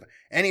signatures of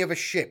any other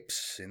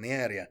ships in the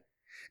area.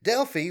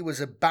 Delphi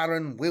was a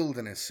barren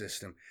wilderness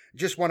system,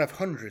 just one of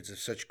hundreds of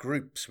such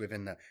groups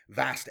within the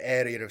vast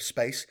area of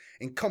space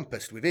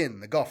encompassed within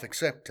the Gothic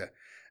Scepter.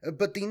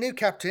 But the new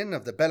captain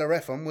of the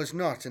Bellerophon was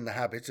not in the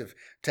habit of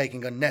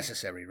taking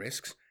unnecessary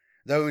risks.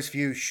 Those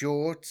few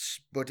short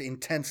but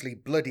intensely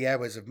bloody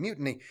hours of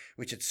mutiny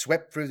which had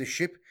swept through the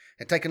ship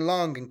had taken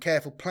long and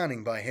careful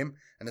planning by him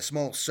and a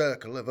small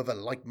circle of other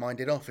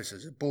like-minded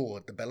officers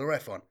aboard the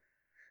Bellerophon.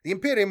 The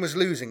Imperium was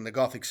losing the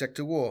Gothic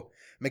Sector War,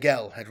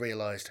 Miguel had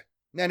realised,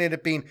 and it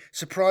had been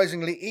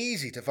surprisingly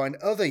easy to find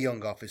other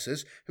young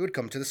officers who had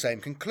come to the same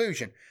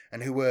conclusion,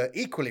 and who were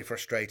equally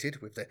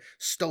frustrated with the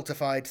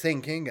stultified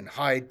thinking and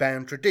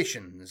hidebound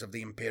traditions of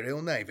the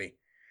Imperial Navy.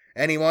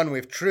 Anyone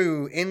with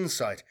true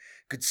insight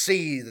could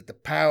see that the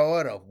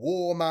power of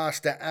War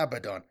Master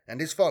Abaddon and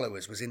his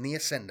followers was in the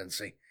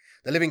ascendancy.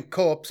 The living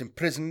corpse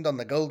imprisoned on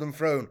the Golden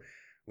Throne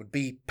would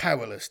be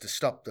powerless to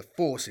stop the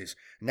forces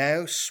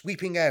now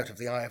sweeping out of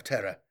the Eye of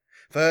Terror.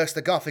 First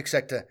the Gothic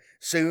Sector,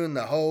 soon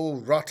the whole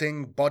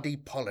rotting body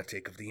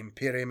politic of the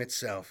Imperium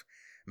itself,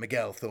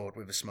 Miguel thought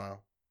with a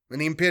smile. And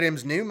the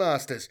Imperium's new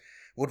masters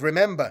would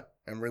remember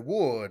and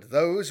reward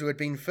those who had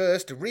been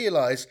first to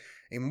realise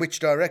in which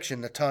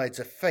direction the tides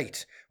of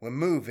fate were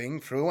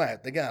moving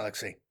throughout the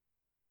galaxy.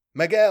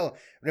 Miguel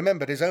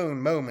remembered his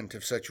own moment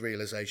of such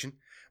realisation,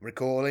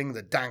 recalling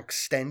the dank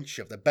stench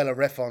of the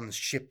Bellerophon's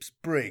ship's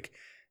brig,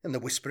 and the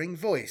whispering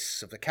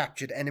voice of the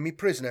captured enemy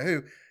prisoner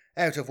who,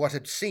 out of what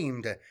had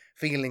seemed a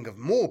feeling of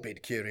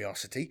morbid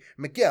curiosity,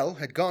 Miguel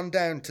had gone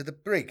down to the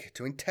brig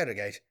to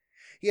interrogate.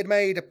 He had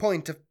made a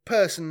point of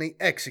personally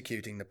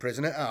executing the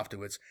prisoner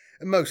afterwards,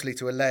 mostly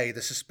to allay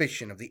the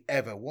suspicion of the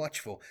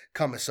ever-watchful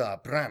Commissar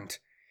Brandt.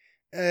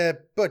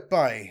 But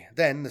by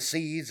then the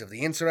seeds of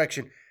the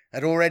insurrection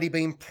had already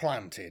been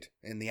planted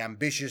in the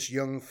ambitious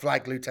young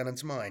flag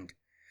lieutenant's mind.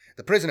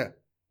 The prisoner,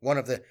 one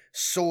of the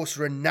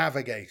sorcerer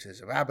navigators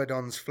of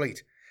Abaddon's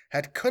fleet,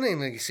 had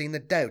cunningly seen the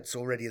doubts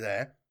already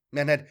there,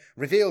 and had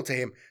revealed to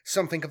him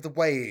something of the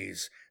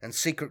ways and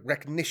secret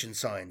recognition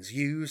signs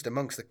used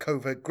amongst the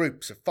covert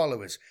groups of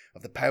followers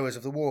of the powers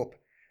of the warp,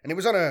 and it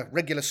was on a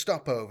regular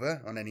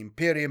stopover on an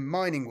Imperium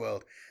mining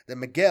world that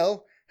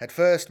Miguel had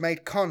first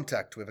made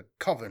contact with a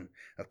coven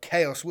of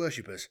Chaos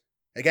worshippers.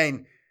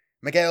 Again,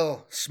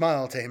 Miguel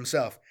smiled to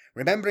himself,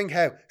 remembering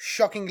how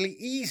shockingly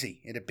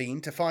easy it had been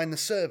to find the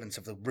servants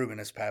of the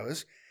ruinous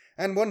powers,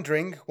 and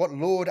wondering what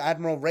Lord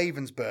Admiral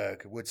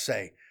Ravensburg would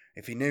say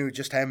if he knew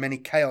just how many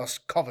Chaos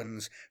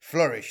covens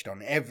flourished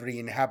on every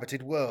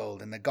inhabited world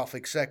in the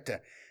Gothic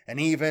Sector, and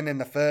even in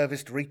the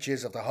furthest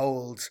reaches of the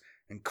holds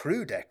and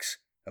crew decks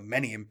of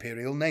many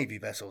Imperial Navy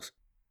vessels.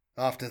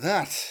 After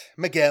that,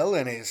 Miguel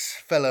and his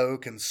fellow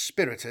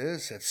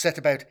conspirators had set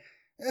about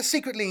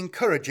secretly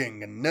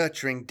encouraging and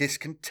nurturing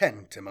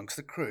discontent amongst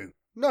the crew.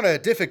 Not a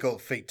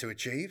difficult feat to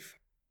achieve,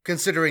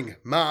 considering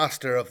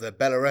master of the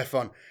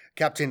Bellerophon,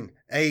 Captain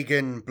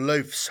Aegon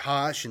Blouf's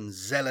harsh and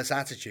zealous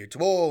attitude to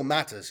all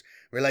matters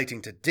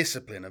relating to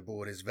discipline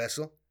aboard his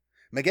vessel.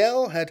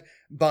 Miguel had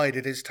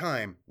bided his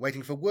time,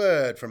 waiting for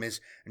word from his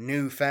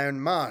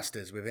new-found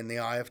masters within the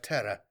Eye of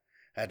Terror,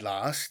 At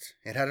last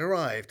it had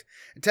arrived,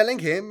 telling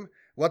him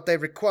what they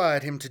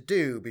required him to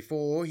do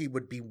before he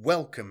would be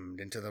welcomed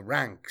into the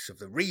ranks of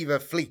the Reaver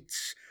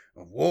fleets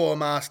of War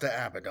Master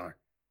Abaddon.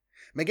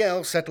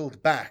 Miguel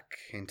settled back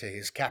into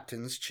his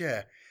captain's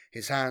chair,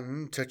 his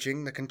hand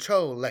touching the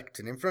control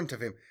lectern in front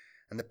of him,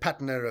 and the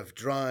patina of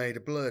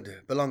dried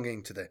blood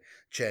belonging to the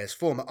chair's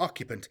former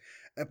occupant,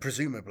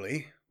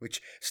 presumably,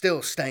 which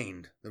still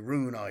stained the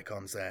rune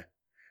icons there.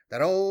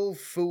 That old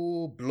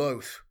fool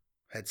Bloth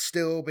had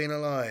still been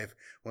alive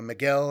when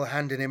Miguel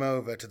handed him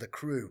over to the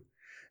crew,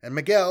 and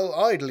Miguel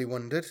idly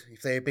wondered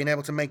if they had been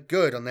able to make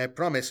good on their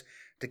promise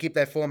to keep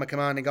their former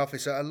commanding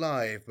officer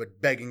alive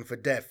but begging for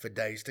death for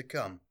days to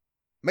come.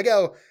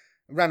 Miguel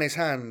ran his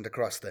hand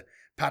across the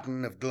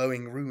pattern of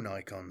glowing rune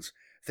icons,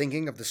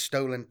 thinking of the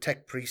stolen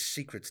tech priest's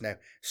secrets now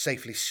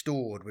safely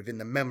stored within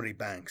the memory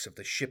banks of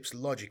the ship's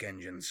logic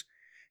engines.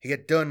 He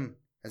had done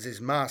as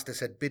his masters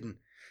had bidden,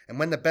 and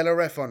when the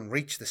Bellerophon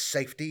reached the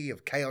safety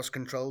of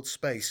chaos-controlled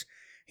space,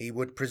 he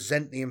would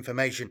present the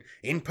information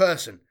in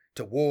person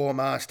to War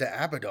Master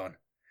Abaddon.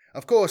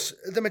 Of course,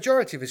 the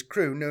majority of his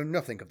crew knew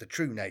nothing of the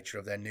true nature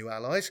of their new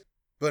allies,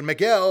 but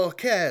Miguel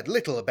cared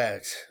little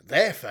about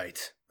their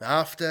fate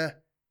after...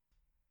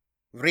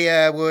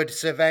 Rearward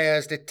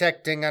surveyors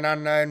detecting an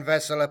unknown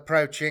vessel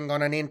approaching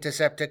on an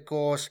interceptor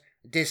course,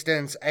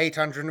 distance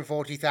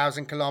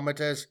 840,000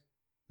 kilometers.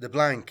 The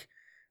blank,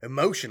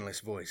 emotionless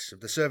voice of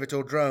the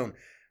servitor drone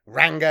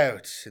rang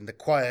out in the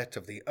quiet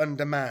of the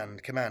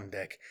undermanned command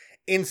deck,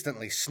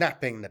 instantly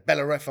snapping the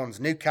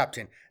Bellerophon's new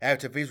captain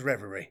out of his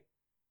reverie.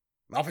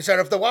 Officer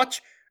of the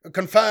watch,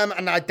 confirm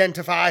and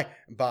identify,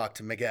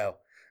 barked Miguel,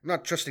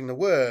 not trusting the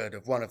word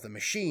of one of the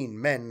machine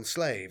men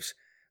slaves.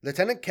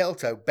 Lieutenant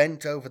Kelto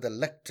bent over the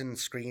lectern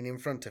screen in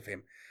front of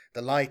him,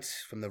 the light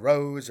from the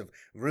rows of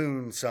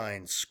rune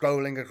signs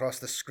scrolling across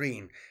the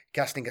screen,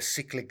 casting a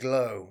sickly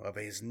glow over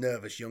his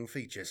nervous young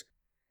features.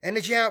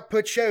 Energy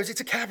output shows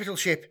it's a capital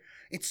ship.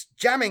 It's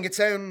jamming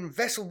its own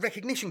vessel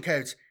recognition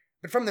codes,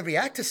 but from the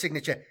reactor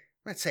signature,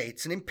 I'd say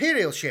it's an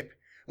Imperial ship,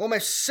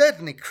 almost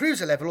certainly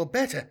cruiser level or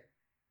better.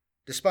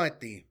 Despite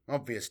the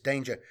obvious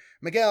danger,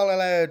 Miguel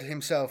allowed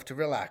himself to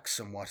relax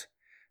somewhat.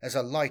 As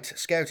a light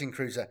scouting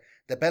cruiser,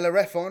 the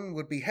Bellerophon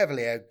would be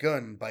heavily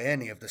outgunned by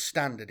any of the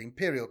standard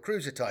Imperial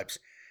cruiser types,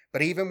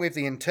 but even with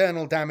the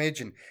internal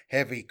damage and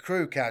heavy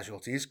crew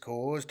casualties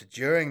caused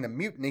during the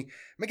mutiny,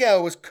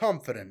 Miguel was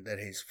confident that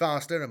his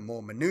faster and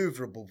more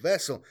manoeuvrable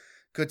vessel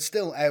could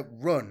still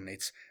outrun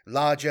its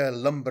larger,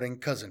 lumbering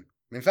cousin.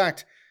 In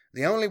fact,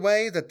 the only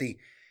way that the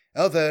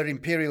other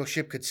Imperial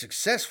ship could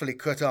successfully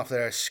cut off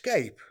their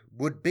escape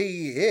would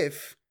be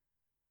if...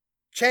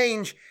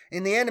 Change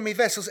in the enemy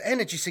vessel's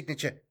energy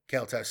signature,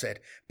 Kelto said,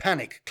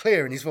 panic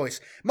clear in his voice.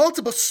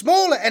 Multiple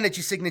smaller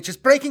energy signatures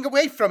breaking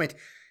away from it.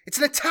 It's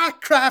an attack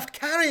craft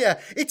carrier.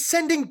 It's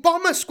sending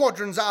bomber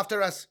squadrons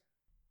after us.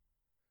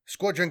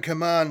 Squadron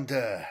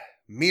Commander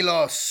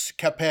Milos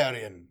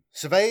Kaparian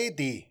surveyed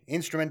the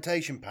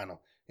instrumentation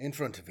panel in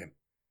front of him,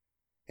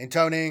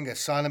 intoning a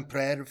silent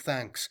prayer of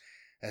thanks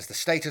as the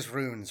status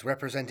runes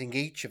representing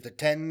each of the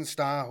 10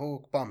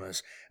 Starhawk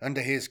bombers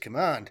under his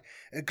command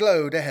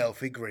glowed a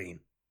healthy green.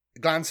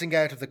 Glancing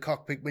out of the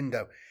cockpit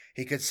window,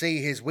 he could see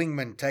his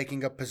wingmen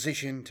taking up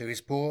position to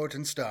his port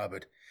and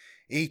starboard,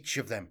 each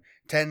of them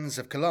tens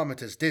of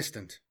kilometres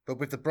distant, but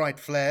with the bright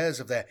flares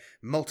of their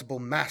multiple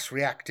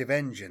mass-reactive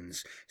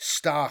engines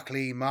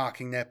starkly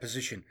marking their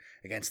position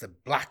against the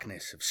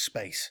blackness of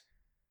space.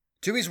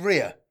 To his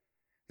rear,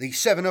 the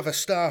 7 other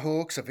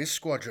Starhawks of his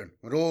squadron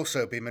would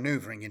also be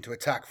manoeuvring into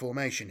attack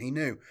formation, he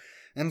knew,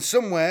 and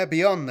somewhere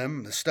beyond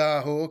them the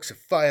Starhawks of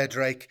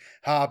Firedrake,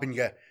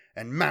 Harbinger,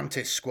 and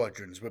Mantis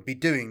squadrons would be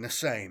doing the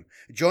same,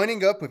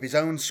 joining up with his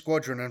own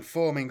squadron and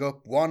forming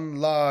up one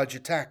large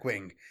attack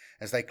wing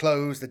as they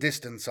closed the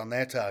distance on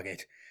their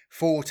target.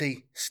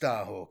 40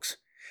 Starhawks.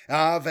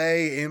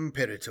 Ave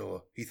Imperator,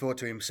 he thought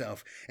to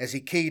himself as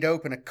he keyed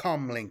open a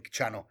comlink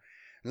channel.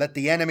 Let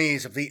the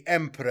enemies of the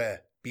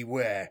Emperor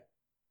beware.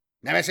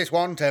 Nemesis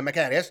 1 to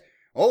Macarius.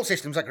 All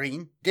systems are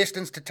green.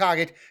 Distance to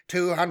target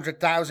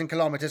 200,000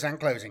 kilometres and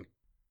closing.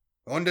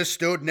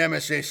 Understood,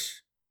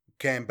 Nemesis,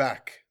 came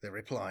back the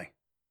reply.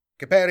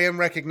 Kaparian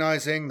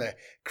recognising the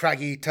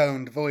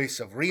craggy-toned voice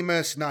of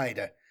Remus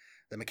Snyder,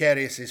 the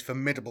Macarius'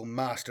 formidable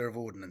master of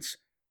ordnance.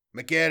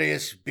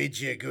 Macarius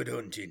bids ye good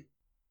hunting.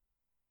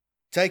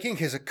 Taking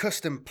his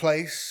accustomed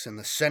place in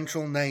the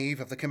central nave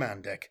of the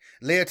command deck,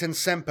 Leoton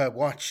Semper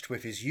watched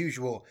with his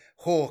usual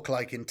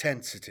hawk-like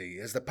intensity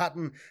as the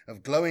pattern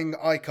of glowing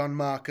icon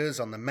markers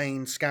on the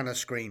main scanner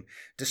screen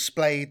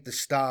displayed the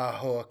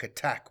Starhawk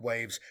attack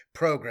waves'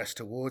 progress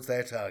towards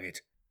their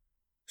target.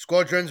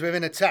 Squadrons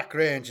within attack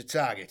range of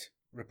target,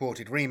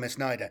 reported Remus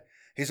Snyder,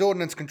 his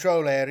ordnance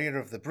control area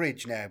of the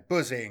bridge now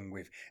buzzing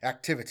with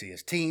activity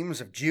as teams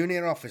of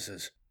junior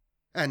officers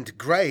and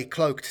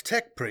grey-cloaked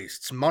tech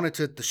priests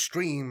monitored the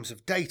streams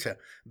of data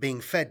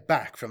being fed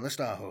back from the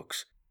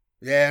Starhawks.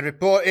 They're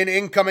reporting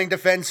incoming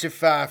defensive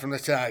fire from the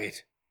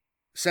target.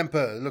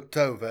 Semper looked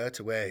over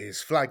to where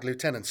his flag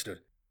lieutenant stood.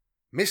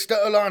 Mr.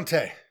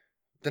 Olante,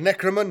 The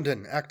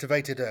Necromundan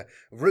activated a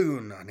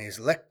rune on his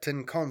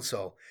lectern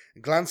console,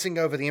 glancing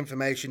over the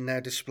information now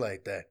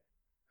displayed there.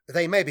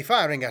 They may be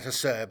firing at us,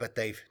 sir, but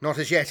they've not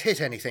as yet hit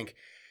anything.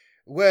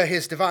 We're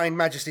His Divine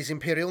Majesty's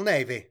Imperial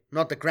Navy,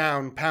 not the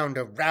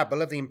ground-pounder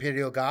rabble of the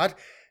Imperial Guard,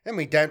 and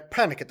we don't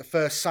panic at the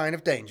first sign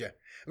of danger.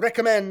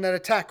 Recommend that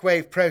attack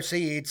wave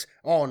proceeds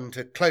on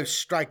to close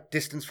strike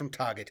distance from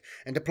target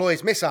and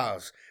deploys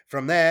missiles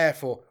from there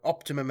for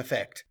optimum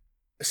effect.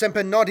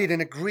 Semper nodded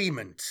in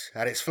agreement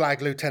at his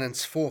flag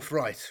lieutenant's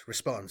forthright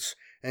response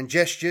and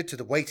gestured to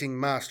the waiting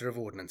master of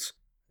ordnance.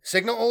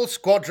 Signal all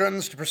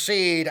squadrons to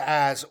proceed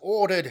as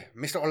ordered.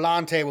 Mr.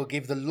 Orlante will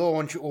give the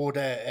launch order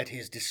at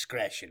his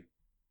discretion.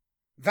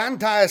 Van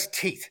Dyer's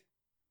teeth,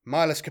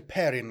 Milas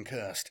Caparian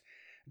cursed,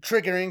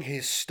 triggering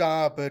his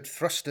starboard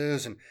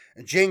thrusters and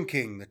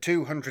jinking the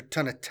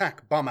 200-ton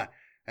attack bomber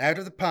out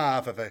of the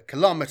path of a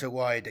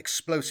kilometre-wide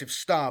explosive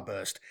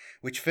starburst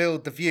which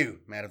filled the view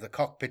out of the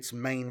cockpit's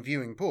main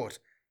viewing port.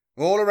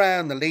 All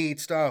around the lead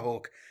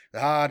Starhawk, the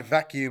hard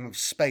vacuum of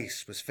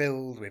space was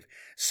filled with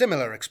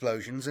similar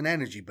explosions and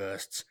energy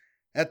bursts.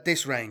 At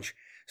this range,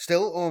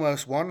 still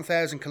almost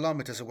 1,000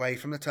 kilometres away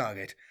from the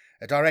target,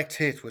 a direct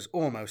hit was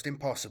almost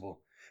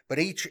impossible. But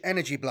each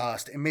energy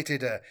blast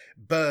emitted a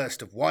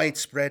burst of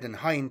widespread and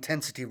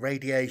high-intensity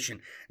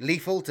radiation,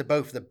 lethal to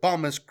both the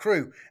bomber's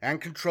crew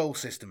and control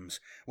systems,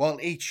 while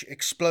each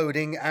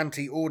exploding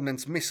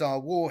anti-ordnance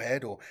missile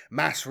warhead or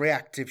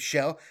mass-reactive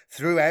shell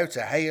threw out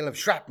a hail of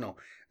shrapnel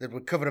that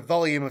would cover a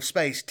volume of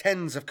space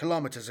tens of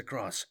kilometres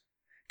across.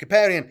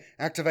 Caparian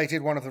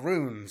activated one of the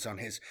runes on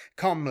his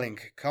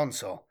comlink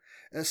console,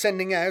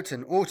 sending out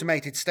an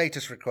automated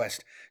status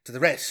request to the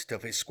rest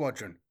of his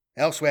squadron.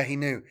 Elsewhere he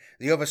knew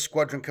the other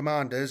squadron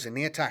commanders in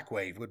the attack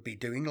wave would be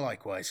doing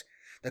likewise.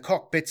 The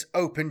cockpit's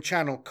open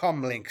channel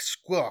comlink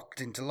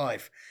squawked into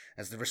life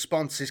as the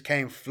responses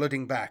came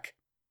flooding back.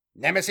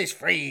 Nemesis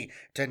free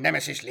to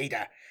Nemesis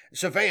leader.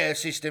 Surveyor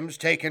systems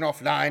taken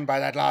offline by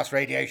that last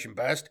radiation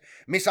burst.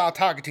 Missile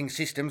targeting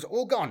systems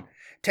all gone.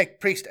 Tech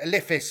Priest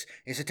Eliphis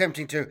is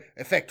attempting to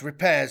effect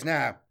repairs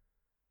now.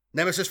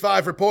 Nemesis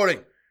 5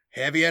 reporting.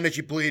 Heavy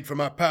energy bleed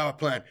from our power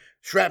plant.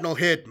 Shrapnel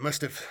hit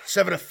must have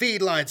severed a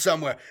feed line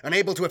somewhere,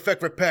 unable to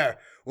effect repair.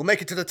 We'll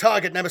make it to the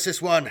target,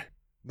 Nemesis 1.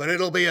 But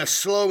it'll be a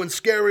slow and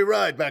scary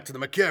ride back to the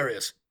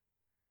Macarius.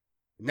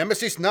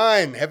 Nemesis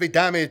 9, heavy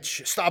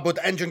damage, starboard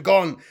engine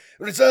gone.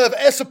 Reserve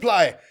air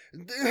supply.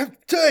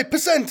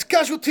 30%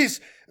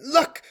 casualties.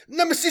 Luck,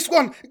 Nemesis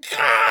 1.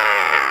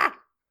 Gah!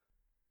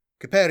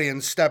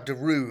 Caparian stabbed a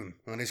rune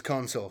on his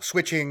console,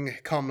 switching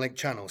comlink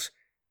channels.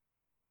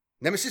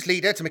 Nemesis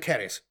leader to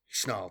Macarius, he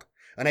snarled,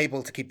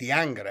 unable to keep the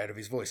anger out of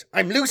his voice.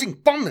 I'm losing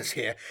bombers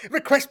here.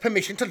 Request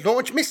permission to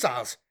launch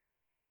missiles.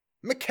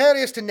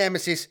 Macarius to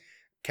Nemesis,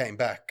 came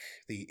back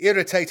the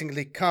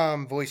irritatingly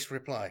calm-voiced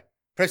reply.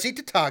 Proceed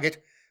to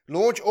target.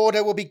 Launch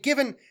order will be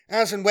given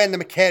as and when the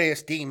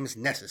Macarius deems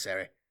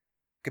necessary.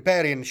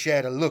 Caparian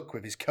shared a look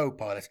with his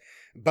co-pilot,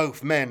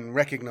 both men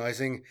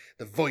recognizing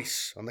the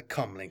voice on the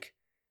comlink.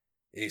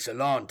 It's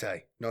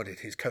Alante, nodded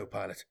his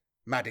co-pilot,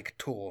 Madik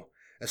Tor,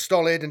 a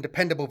stolid and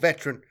dependable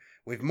veteran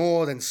with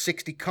more than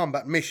 60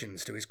 combat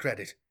missions to his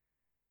credit.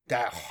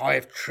 That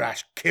hive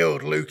trash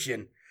killed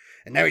Lucian,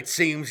 and now it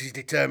seems he's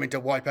determined to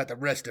wipe out the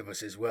rest of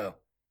us as well.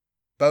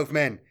 Both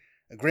men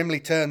grimly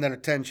turned their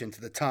attention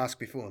to the task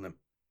before them,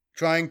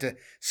 trying to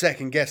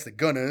second-guess the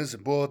gunners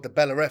aboard the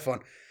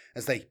Bellerophon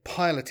as they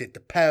piloted the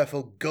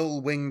powerful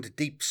gull-winged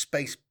deep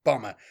space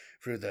bomber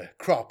through the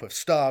crop of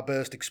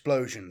starburst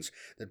explosions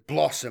that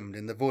blossomed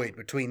in the void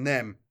between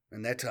them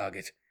and their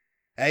target.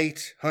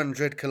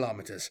 800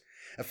 kilometres,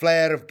 a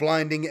flare of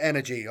blinding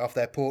energy off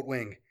their port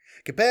wing.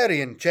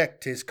 Caparian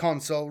checked his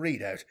console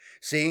readout,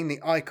 seeing the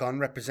icon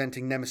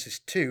representing Nemesis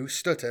 2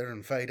 stutter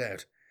and fade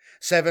out.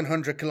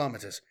 700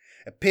 kilometres.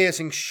 A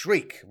piercing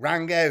shriek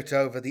rang out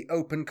over the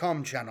open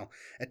comm channel,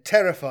 a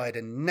terrified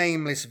and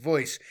nameless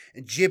voice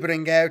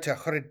gibbering out a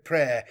hurried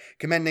prayer,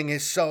 commending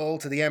his soul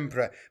to the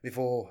Emperor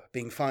before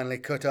being finally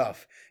cut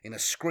off in a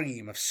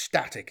scream of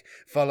static,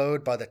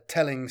 followed by the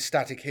telling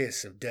static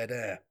hiss of dead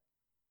air.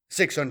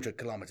 600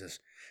 kilometres.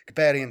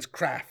 Caparian's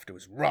craft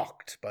was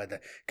rocked by the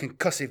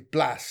concussive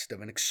blast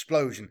of an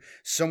explosion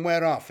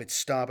somewhere off its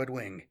starboard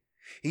wing.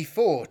 He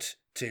fought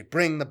to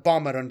bring the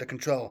bomber under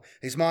control,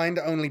 his mind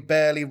only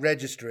barely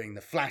registering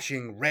the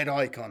flashing red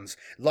icons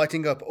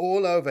lighting up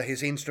all over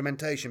his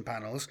instrumentation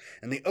panels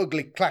and the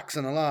ugly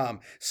klaxon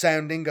alarm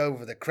sounding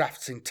over the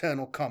craft's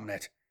internal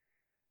comnet.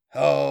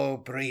 "Oh,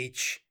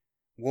 breach,"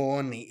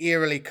 warned the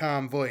eerily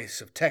calm voice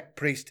of Tech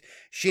Priest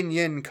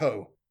Shinyen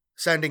Ko,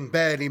 sounding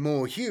barely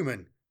more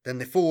human than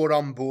the 4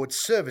 onboard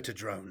servitor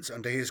drones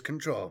under his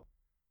control.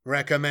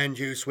 "Recommend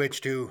you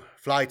switch to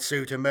flight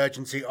suit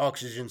emergency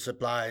oxygen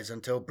supplies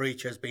until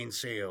breach has been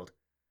sealed."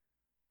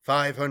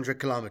 500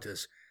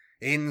 kilometres.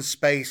 In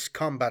space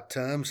combat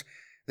terms,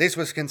 this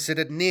was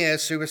considered near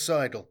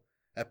suicidal,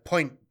 a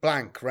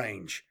point-blank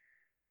range.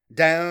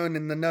 Down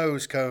in the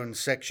nose cone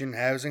section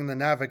housing the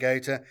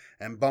navigator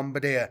and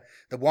bombardier,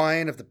 the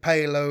whine of the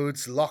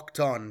payload's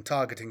locked-on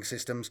targeting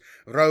systems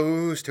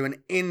rose to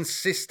an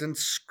insistent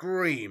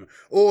scream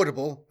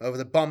audible over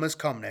the bomber's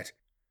comnet.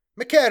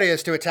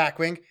 "Macarius to attack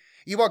wing.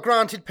 You are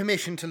granted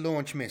permission to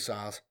launch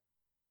missiles."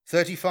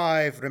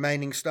 35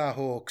 remaining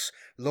Starhawks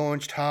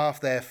launched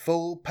half their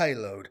full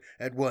payload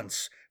at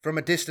once from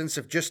a distance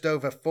of just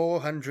over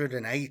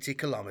 480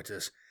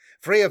 kilometers.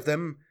 3 of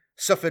them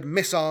suffered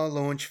missile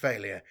launch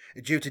failure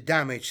due to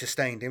damage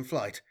sustained in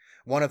flight,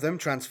 one of them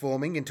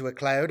transforming into a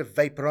cloud of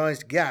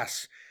vaporized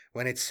gas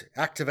when its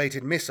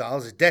activated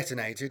missiles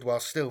detonated while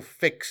still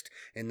fixed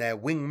in their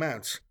wing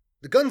mounts.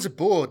 The guns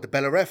aboard the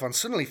Bellerophon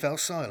suddenly fell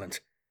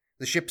silent,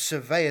 the ship's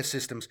surveyor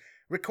systems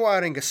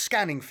requiring a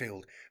scanning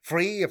field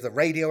free of the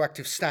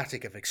radioactive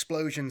static of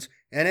explosions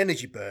and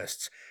energy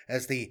bursts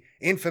as the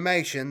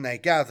information they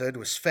gathered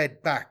was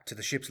fed back to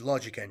the ship's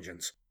logic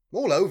engines.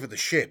 All over the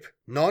ship,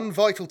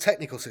 non-vital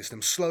technical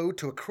systems slowed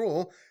to a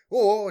crawl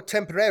or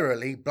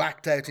temporarily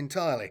blacked out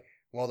entirely,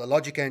 while the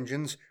logic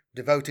engines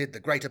devoted the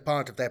greater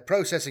part of their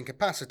processing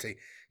capacity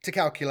to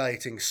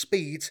calculating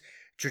speeds,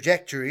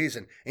 trajectories,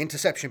 and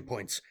interception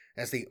points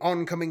as the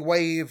oncoming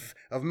wave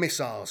of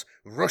missiles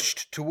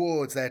rushed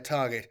towards their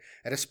target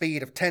at a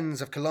speed of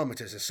tens of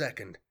kilometers a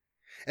second.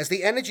 As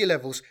the energy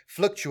levels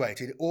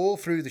fluctuated all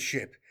through the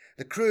ship,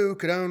 the crew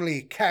could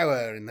only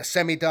cower in the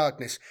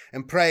semi-darkness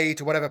and pray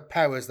to whatever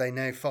powers they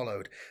now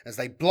followed, as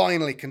they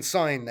blindly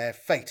consigned their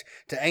fate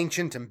to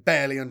ancient and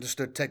barely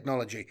understood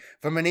technology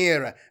from an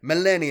era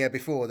millennia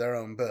before their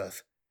own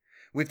birth.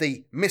 With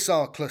the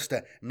missile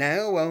cluster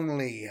now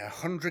only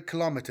 100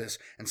 kilometers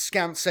and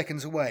scant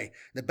seconds away,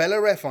 the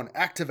Bellerophon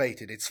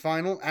activated its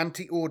final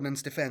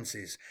anti-ordnance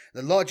defenses,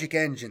 the logic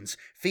engines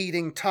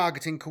feeding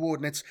targeting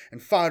coordinates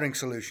and firing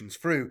solutions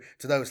through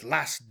to those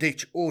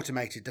last-ditch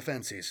automated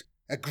defenses.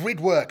 A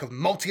gridwork of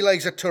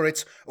multi-laser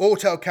turrets,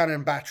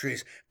 autocannon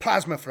batteries,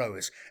 plasma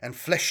throwers, and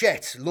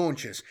flechette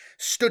launchers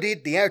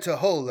studded the outer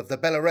hull of the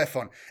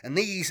Bellerophon, and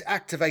these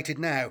activated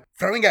now,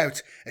 throwing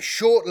out a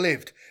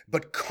short-lived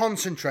but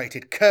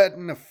concentrated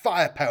curtain of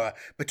firepower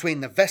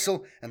between the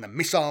vessel and the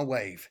missile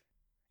wave.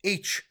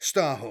 Each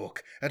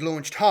Starhawk had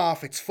launched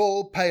half its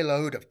full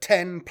payload of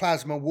 10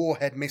 plasma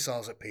warhead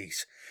missiles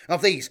apiece.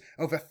 Of these,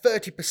 over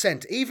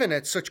 30%, even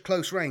at such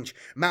close range,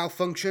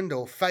 malfunctioned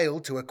or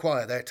failed to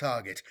acquire their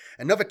target.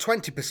 Another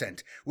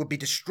 20% would be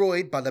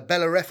destroyed by the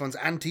Bellerophon's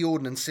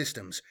anti-ordnance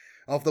systems.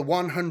 Of the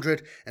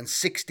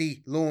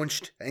 160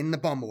 launched in the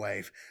bomber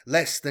wave,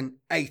 less than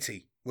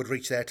 80 would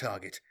reach their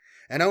target,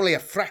 and only a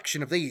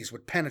fraction of these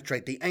would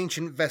penetrate the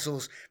ancient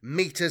vessel's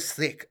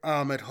meters-thick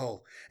armoured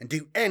hull and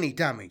do any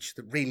damage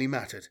that really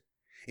mattered.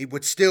 It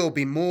would still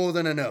be more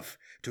than enough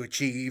to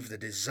achieve the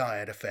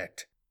desired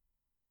effect.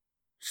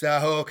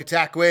 "Starhawk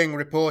Attack Wing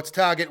reports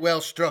target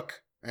well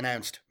struck,"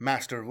 announced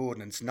Master of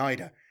Ordnance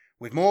Nida,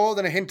 with more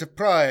than a hint of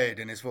pride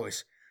in his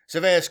voice.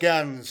 "Surveyor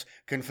scans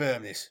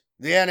confirm this.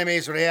 The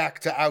enemy's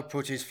reactor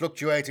output is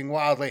fluctuating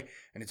wildly,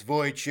 and its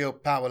void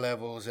shield power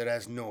levels are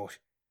as naught.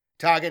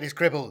 Target is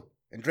crippled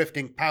and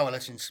drifting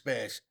powerless in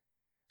space.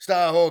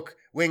 Starhawk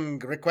Wing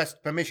requests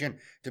permission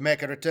to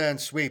make a return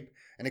sweep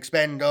and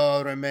expend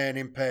all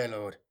remaining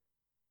payload."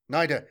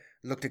 Nida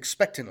looked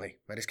expectantly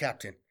at his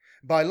captain.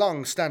 By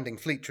long-standing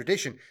fleet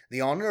tradition,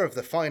 the honour of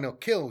the final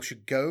kill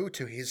should go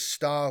to his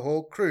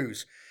Starhawk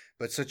crews,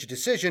 but such a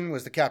decision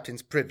was the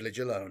captain's privilege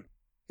alone.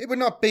 It would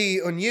not be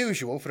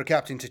unusual for a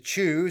captain to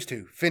choose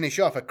to finish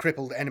off a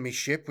crippled enemy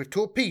ship with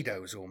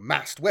torpedoes or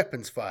massed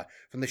weapons fire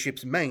from the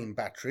ship's main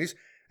batteries,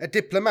 a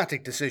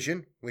diplomatic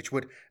decision which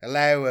would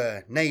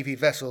allow Navy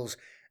vessels'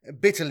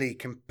 bitterly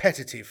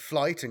competitive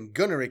flight and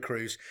gunnery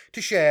crews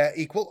to share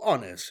equal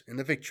honours in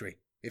the victory.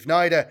 If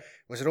Nida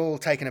was at all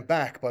taken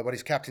aback by what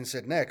his captain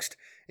said next,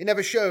 it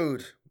never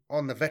showed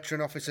on the veteran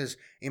officer's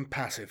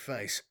impassive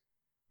face.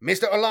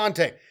 "Mr.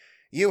 Olante,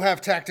 you have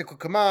tactical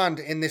command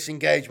in this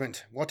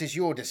engagement. What is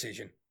your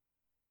decision?"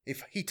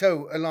 If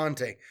Hito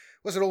Olante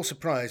was at all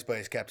surprised by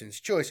his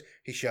captain's choice,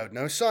 he showed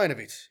no sign of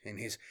it in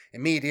his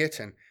immediate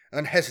and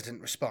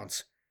unhesitant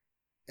response.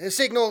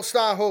 "Signal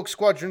Starhawk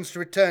squadrons to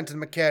return to the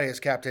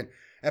Macarius, Captain.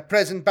 At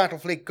present,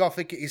 Battlefleet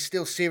Gothic is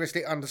still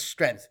seriously under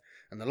strength,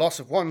 and the loss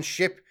of one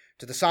ship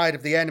to the side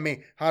of the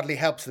enemy hardly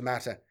helps the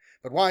matter.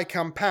 But why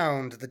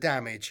compound the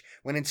damage,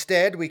 when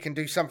instead we can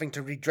do something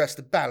to redress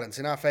the balance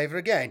in our favour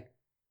again?"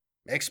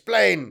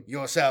 "Explain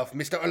yourself,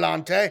 Mr.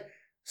 Olante,"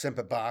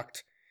 Semper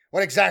barked.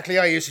 "What exactly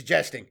are you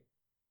suggesting?"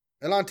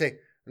 Olante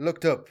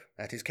looked up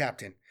at his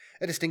captain,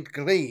 a distinct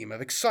gleam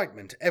of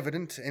excitement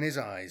evident in his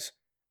eyes.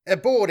 "A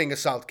boarding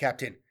assault,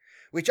 Captain,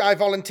 which I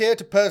volunteer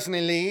to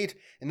personally lead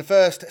in the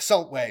first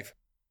assault wave.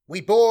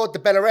 We board the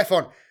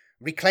Bellerophon,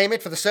 reclaim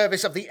it for the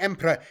service of the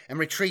Emperor, and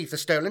retrieve the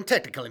stolen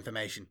technical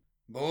information."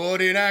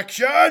 "Boarding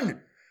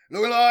action!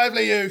 Look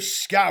lively, you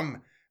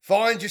scum!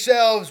 Find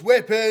yourselves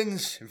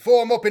weapons and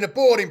form up into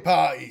boarding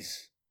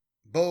parties."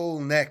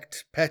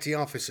 Bull-necked petty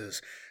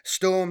officers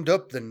stormed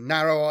up the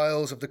narrow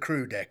aisles of the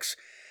crew decks,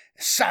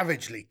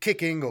 savagely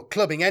kicking or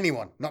clubbing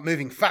anyone not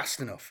moving fast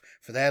enough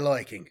for their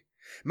liking.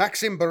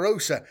 Maxim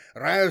Barossa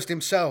roused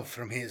himself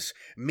from his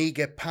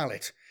meagre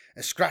pallet,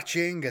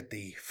 scratching at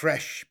the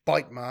fresh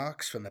bite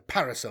marks from the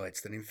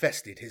parasites that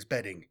infested his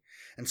bedding,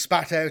 and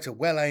spat out a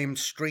well-aimed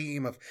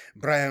stream of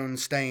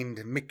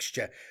brown-stained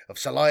mixture of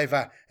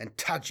saliva and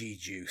tadgy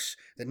juice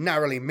that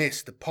narrowly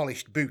missed the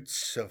polished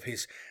boots of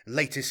his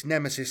latest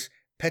nemesis,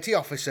 Petty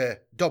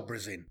Officer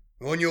Dobrazin.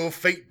 "On your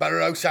feet,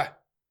 Barossa!"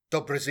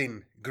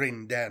 Dobrazin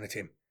grinned down at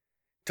him.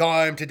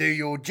 "Time to do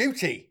your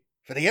duty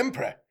for the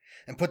Emperor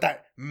and put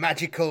that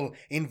magical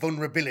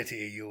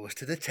invulnerability of yours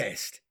to the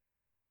test."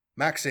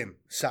 Maxim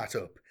sat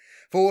up,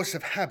 force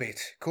of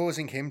habit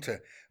causing him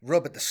to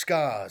rub at the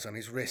scars on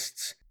his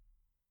wrists.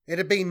 It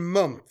had been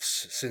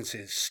months since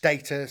his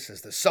status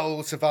as the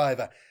sole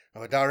survivor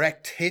of a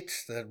direct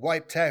hit that had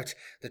wiped out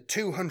the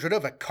 200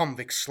 other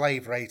convict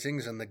slave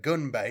ratings in the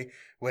gun bay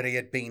where he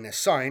had been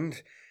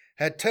assigned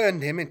had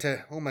turned him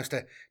into almost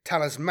a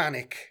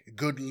talismanic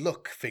good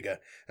luck figure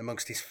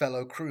amongst his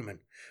fellow crewmen.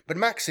 But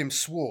Maxim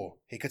swore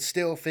he could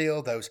still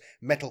feel those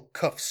metal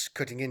cuffs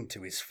cutting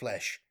into his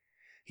flesh.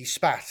 He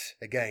spat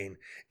again,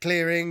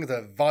 clearing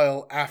the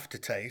vile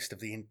aftertaste of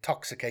the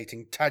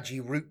intoxicating tadgy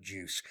root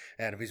juice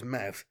out of his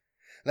mouth.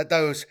 Let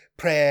those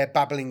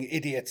prayer-babbling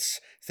idiots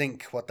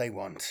think what they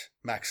want,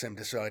 Maxim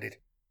decided.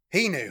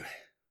 He knew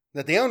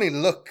that the only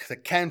luck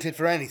that counted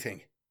for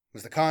anything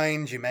was the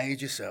kind you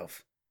made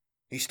yourself.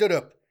 He stood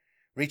up,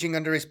 reaching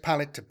under his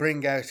pallet to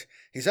bring out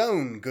his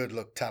own good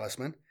luck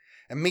talisman,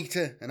 a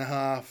metre and a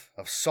half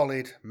of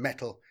solid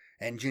metal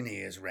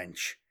engineer's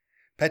wrench.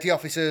 Petty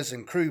officers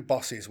and crew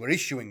bosses were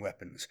issuing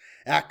weapons,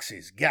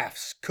 axes,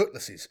 gaffs,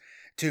 cutlasses,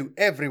 to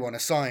everyone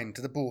assigned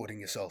to the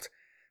boarding assault.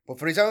 But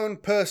for his own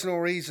personal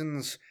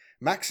reasons,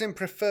 Maxim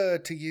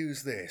preferred to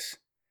use this.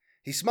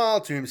 He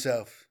smiled to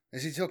himself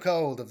as he took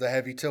hold of the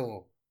heavy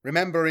tool,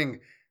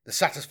 remembering the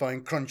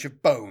satisfying crunch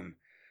of bone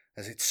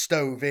as it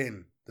stove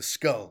in the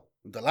skull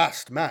of the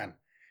last man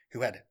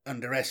who had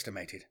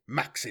underestimated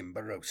Maxim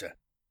Barossa.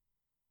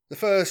 The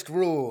first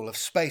rule of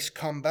space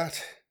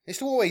combat is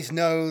to always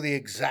know the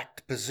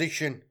exact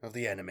position of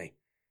the enemy.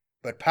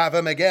 But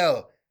Pavel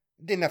Miguel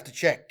didn't have to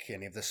check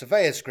any of the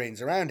surveyor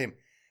screens around him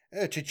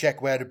to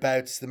check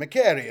whereabouts the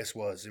Macarius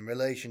was in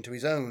relation to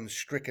his own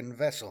stricken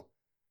vessel.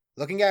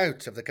 Looking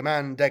out of the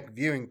command deck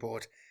viewing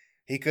port,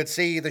 he could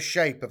see the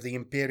shape of the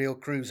Imperial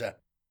cruiser,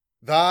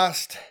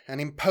 vast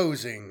and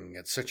imposing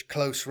at such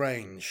close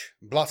range,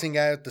 blotting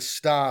out the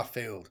star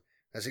field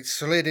as it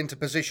slid into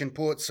position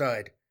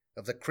portside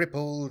of the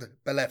crippled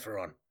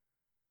Bellerophon.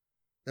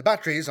 The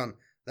batteries on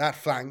that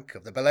flank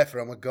of the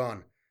Bellerophon were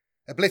gone,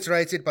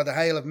 obliterated by the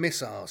hail of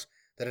missiles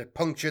that had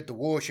punctured the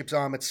warship's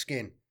armoured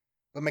skin.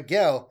 But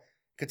Miguel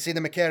could see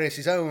the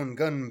Macarius' own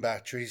gun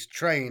batteries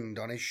trained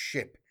on his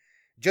ship,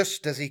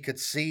 just as he could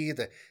see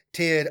the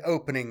tiered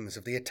openings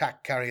of the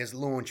attack carrier's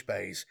launch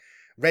bays,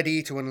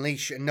 ready to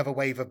unleash another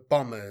wave of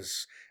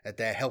bombers at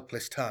their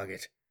helpless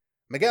target.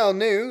 Miguel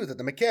knew that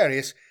the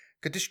Macarius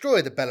could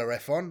destroy the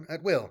Bellerophon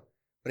at will,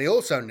 but he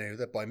also knew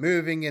that by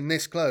moving in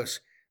this close,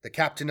 the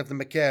captain of the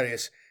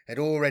Macarius had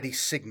already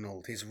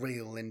signalled his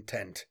real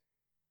intent.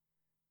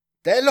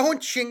 "They're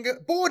launching a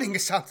boarding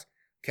assault,"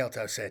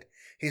 Kelto said,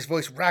 his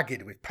voice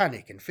ragged with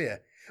panic and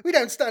fear. "We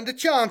don't stand a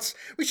chance.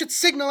 We should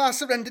signal our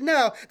surrender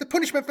now. The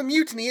punishment for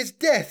mutiny is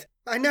death.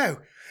 I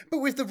know, but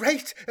with the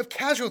rate of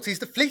casualties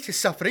the fleet is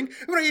suffering,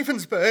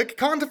 Ravensburg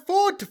can't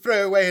afford to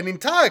throw away an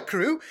entire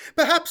crew.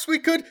 Perhaps we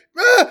could—"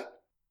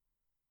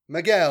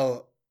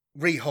 Miguel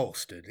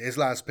reholstered his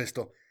las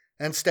pistol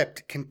and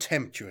stepped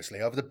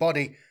contemptuously over the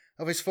body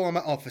of his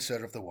former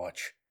officer of the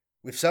watch.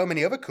 With so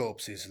many other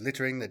corpses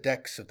littering the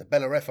decks of the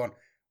Bellerophon,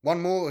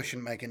 one more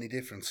shouldn't make any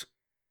difference.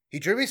 He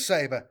drew his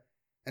sabre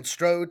and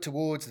strode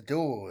towards the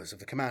doors of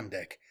the command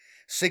deck,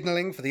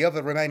 signalling for the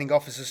other remaining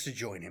officers to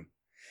join him.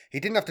 He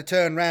didn't have to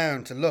turn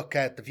round to look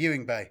out the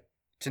viewing bay,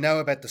 to know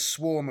about the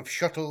swarm of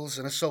shuttles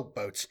and assault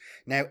boats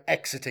now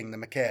exiting the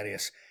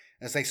Macarius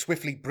as they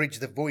swiftly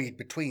bridged the void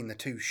between the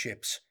two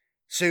ships.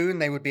 Soon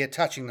they would be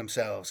attaching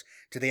themselves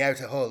to the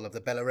outer hull of the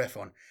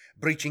Bellerophon,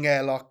 breaching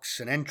airlocks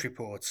and entry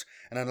ports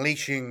and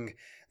unleashing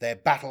their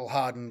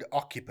battle-hardened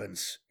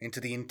occupants into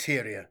the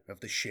interior of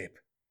the ship.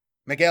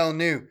 Miguel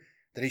knew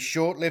that his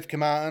short-lived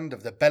command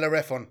of the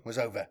Bellerophon was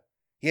over.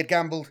 He had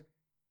gambled,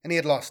 and he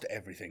had lost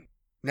everything.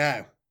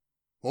 Now,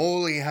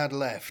 all he had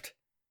left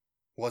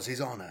was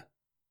his honour.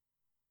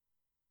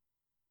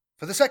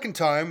 For the second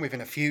time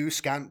within a few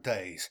scant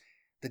days,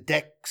 the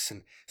decks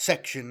and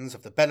sections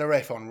of the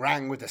Bellerophon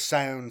rang with the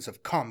sounds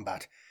of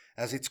combat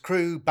as its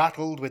crew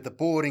battled with the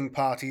boarding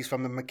parties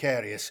from the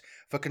Macarius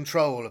for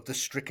control of the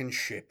stricken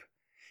ship.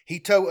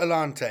 Hito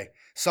Alante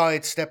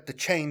sidestepped the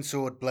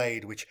chainsword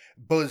blade which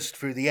buzzed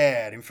through the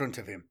air in front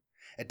of him.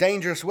 A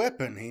dangerous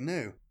weapon, he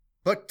knew,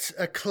 but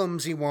a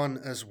clumsy one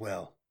as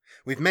well,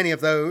 with many of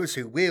those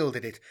who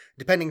wielded it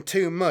depending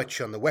too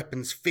much on the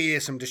weapon's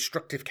fearsome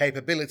destructive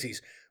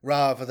capabilities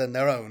rather than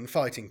their own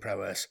fighting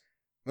prowess.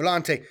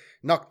 Volante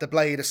knocked the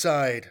blade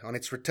aside on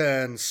its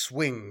return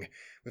swing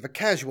with a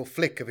casual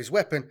flick of his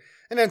weapon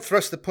and then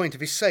thrust the point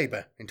of his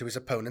sabre into his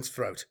opponent's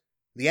throat.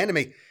 The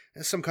enemy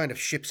some kind of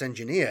ship's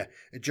engineer,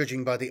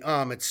 judging by the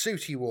armoured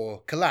suit he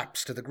wore,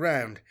 collapsed to the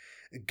ground,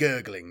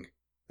 gurgling.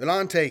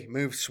 Volante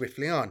moved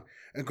swiftly on,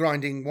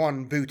 grinding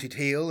one booted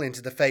heel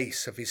into the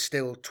face of his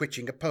still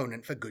twitching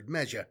opponent for good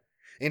measure.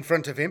 In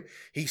front of him,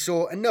 he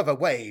saw another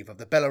wave of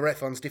the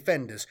Bellerophon's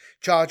defenders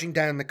charging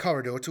down the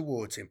corridor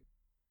towards him.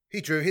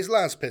 He drew his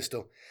las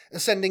pistol,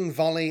 sending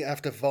volley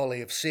after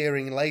volley of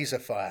searing laser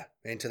fire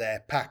into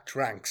their packed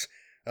ranks,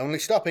 only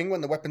stopping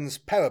when the weapon's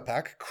power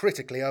pack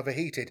critically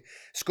overheated,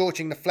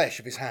 scorching the flesh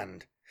of his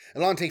hand.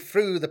 Volante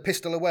threw the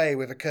pistol away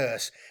with a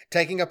curse,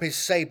 taking up his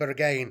sabre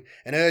again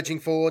and urging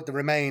forward the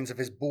remains of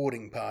his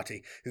boarding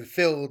party, who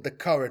filled the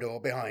corridor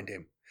behind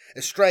him.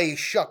 A stray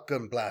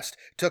shotgun blast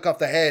took off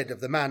the head of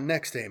the man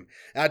next to him,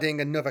 adding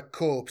another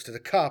corpse to the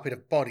carpet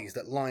of bodies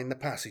that lined the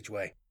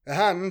passageway. A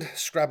hand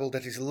scrabbled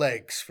at his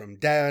legs from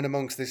down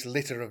amongst this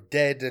litter of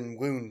dead and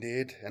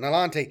wounded, and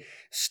Volante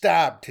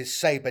stabbed his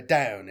sabre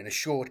down in a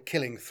short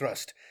killing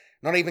thrust,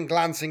 not even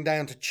glancing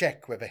down to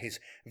check whether his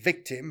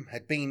victim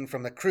had been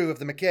from the crew of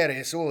the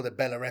Macarius or the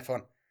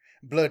Bellerophon.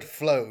 Blood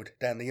flowed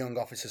down the young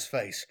officer's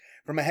face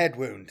from a head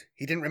wound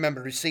he didn't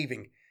remember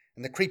receiving,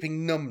 and the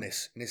creeping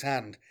numbness in his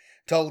hand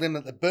told him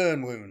that the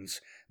burn wounds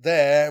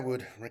there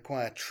would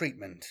require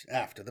treatment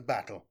after the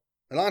battle.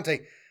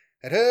 Volante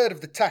had heard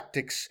of the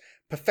tactics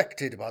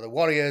perfected by the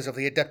warriors of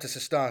the Adeptus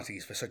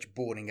Astartes for such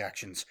boarding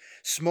actions,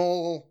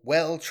 small,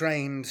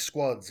 well-trained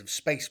squads of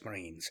space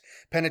marines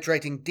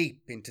penetrating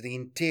deep into the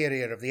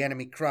interior of the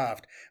enemy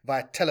craft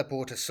via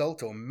teleport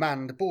assault or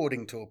manned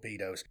boarding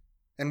torpedoes,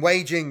 and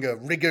waging a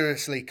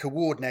rigorously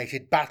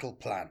coordinated battle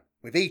plan,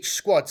 with each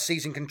squad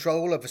seizing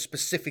control of a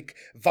specific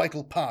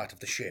vital part of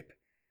the ship.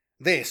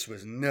 This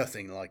was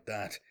nothing like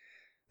that.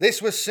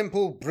 This was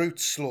simple brute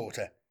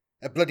slaughter,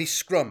 a bloody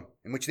scrum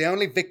in which the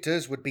only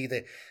victors would be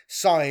the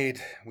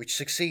side which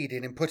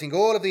succeeded in putting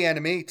all of the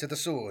enemy to the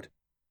sword.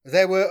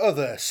 There were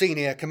other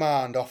senior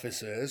command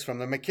officers from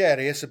the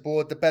Macarius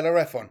aboard the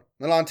Bellerophon.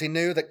 Volante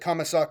knew that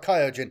Commissar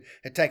Kyogen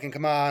had taken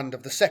command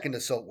of the second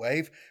assault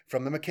wave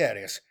from the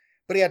Macarius,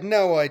 but he had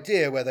no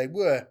idea where they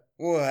were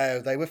or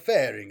how they were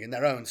faring in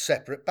their own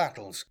separate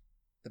battles.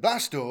 The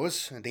blast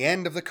doors at the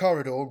end of the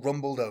corridor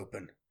rumbled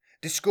open,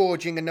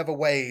 disgorging another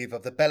wave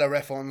of the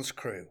Bellerophon's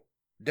crew.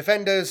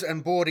 Defenders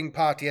and boarding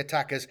party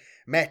attackers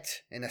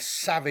met in a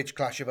savage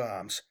clash of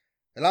arms.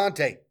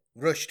 Volante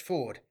rushed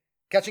forward,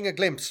 catching a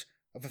glimpse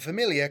of a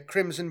familiar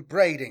crimson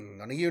braiding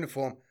on a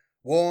uniform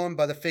worn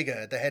by the figure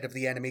at the head of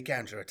the enemy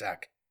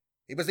counterattack.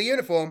 It was the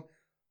uniform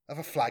of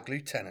a flag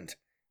lieutenant,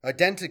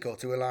 identical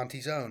to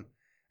Volante's own,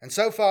 and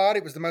so far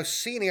it was the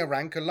most senior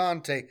rank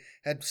Volante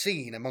had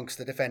seen amongst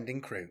the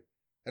defending crew.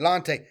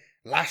 Volante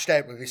lashed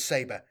out with his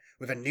sabre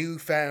with a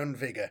newfound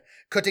vigour,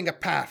 cutting a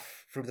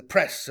path through the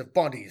press of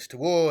bodies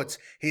towards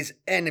his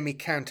enemy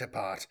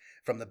counterpart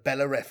from the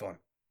Bellerophon.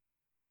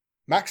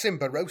 Maxim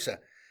Barossa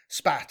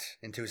spat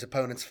into his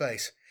opponent's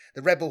face,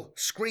 the rebel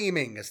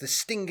screaming as the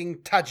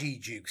stinging Taji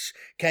juice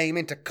came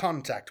into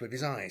contact with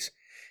his eyes.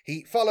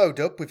 He followed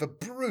up with a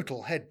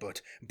brutal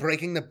headbutt,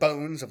 breaking the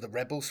bones of the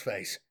rebel's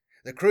face.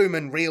 The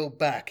crewman reeled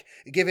back,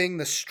 giving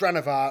the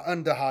Stranavar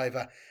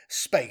Underhiver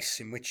space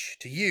in which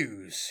to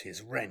use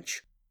his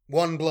wrench.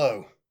 One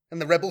blow,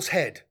 and the rebel's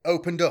head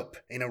opened up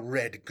in a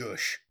red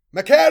gush.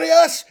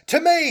 "Macarius! To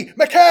me!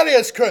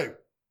 Macarius, crew!"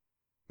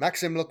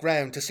 Maxim looked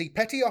round to see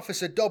Petty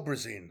Officer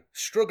Dobrazin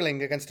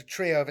struggling against a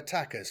trio of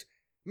attackers.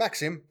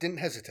 Maxim didn't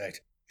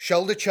hesitate,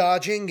 shoulder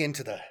charging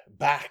into the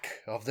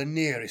back of the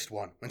nearest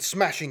one and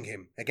smashing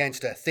him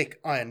against a thick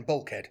iron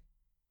bulkhead.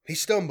 He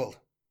stumbled,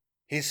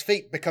 his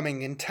feet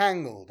becoming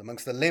entangled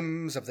amongst the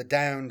limbs of the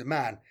downed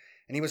man,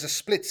 and he was a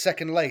split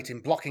second late in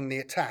blocking the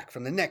attack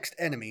from the next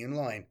enemy in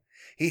line.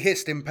 He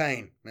hissed in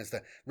pain as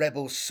the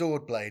rebel's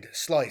sword blade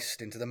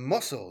sliced into the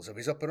muscles of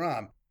his upper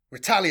arm,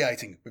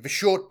 retaliating with a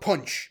short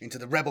punch into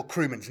the rebel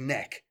crewman's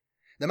neck.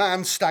 The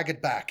man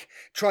staggered back,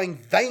 trying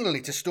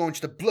vainly to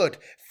staunch the blood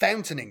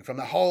fountaining from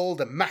the hole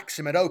that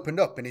Maxim had opened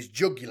up in his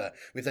jugular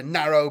with the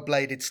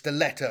narrow-bladed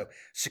stiletto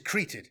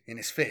secreted in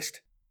his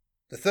fist.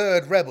 The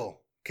third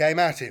rebel came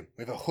at him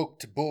with a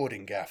hooked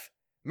boarding gaff.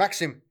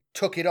 Maxim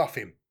took it off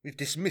him with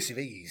dismissive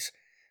ease,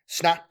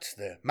 snapped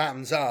the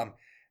man's arm,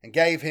 and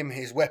gave him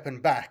his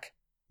weapon back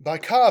by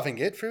carving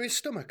it through his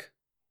stomach.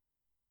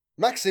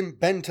 Maxim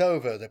bent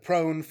over the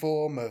prone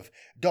form of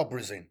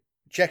Dobrazin,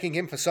 checking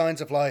him for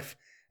signs of life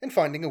and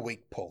finding a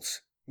weak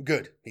pulse.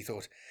 Good, he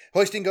thought,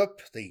 hoisting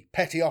up the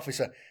petty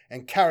officer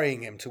and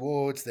carrying him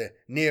towards the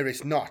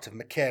nearest knot of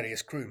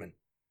Macarius crewmen.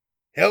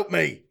 "Help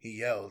me!" he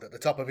yelled at the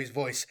top of his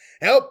voice.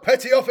 "Help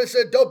Petty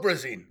Officer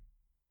Dobrazin!"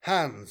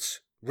 Hands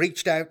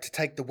reached out to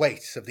take the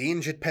weight of the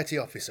injured petty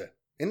officer.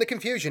 In the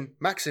confusion,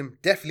 Maxim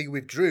deftly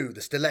withdrew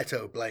the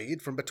stiletto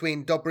blade from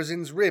between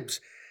Dobrazin's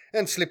ribs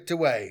and slipped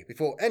away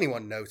before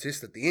anyone noticed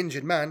that the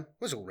injured man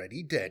was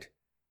already dead.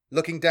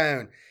 Looking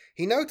down,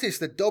 he noticed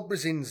that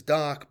Dobrazin's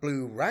dark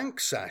blue rank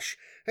sash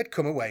had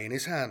come away in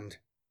his hand.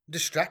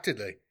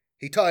 Distractedly,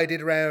 he tied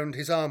it around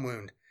his arm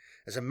wound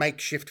as a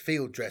makeshift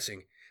field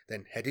dressing,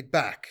 then headed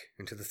back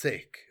into the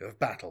thick of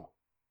battle.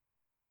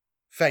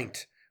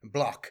 Feint,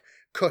 block,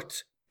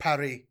 cut,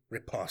 parry,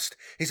 riposte.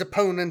 His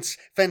opponent's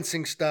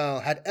fencing style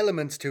had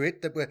elements to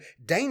it that were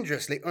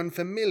dangerously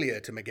unfamiliar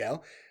to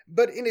Miguel,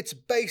 but in its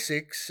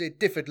basics it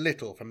differed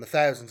little from the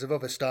thousands of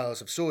other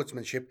styles of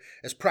swordsmanship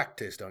as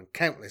practiced on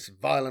countless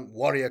violent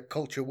warrior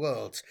culture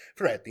worlds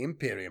throughout the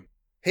Imperium.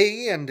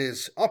 He and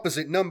his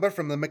opposite number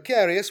from the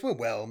Macarius were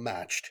well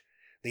matched.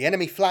 The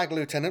enemy flag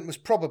lieutenant was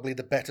probably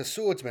the better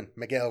swordsman,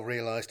 Miguel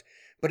realised,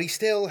 but he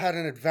still had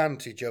an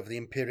advantage over the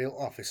Imperial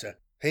officer.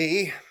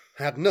 He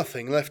had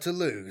nothing left to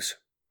lose,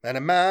 and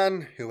a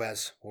man who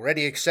has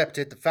already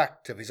accepted the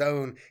fact of his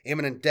own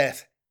imminent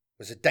death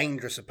was a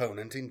dangerous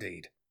opponent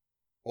indeed.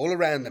 All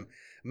around them,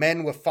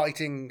 men were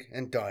fighting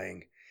and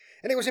dying,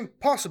 and it was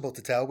impossible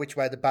to tell which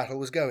way the battle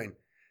was going,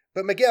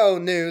 but Miguel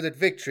knew that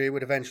victory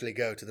would eventually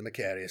go to the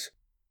Macarius.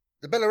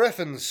 The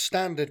Bellerophon's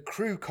standard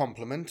crew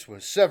complement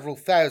was several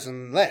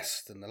thousand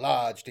less than the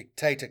large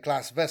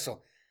Dictator-class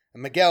vessel,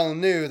 and Miguel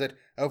knew that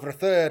over a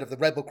third of the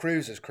rebel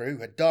cruiser's crew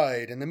had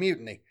died in the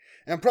mutiny,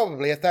 and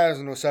probably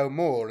 1,000 or so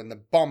more in the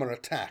bomber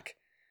attack.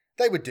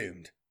 They were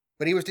doomed,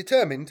 but he was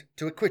determined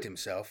to acquit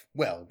himself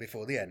well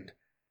before the end.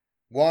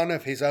 One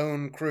of his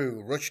own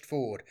crew rushed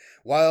forward,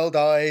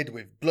 wild-eyed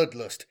with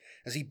bloodlust,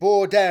 as he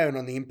bore down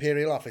on the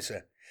Imperial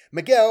officer.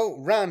 Miguel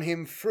ran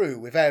him through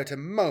without a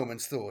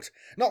moment's thought,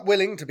 not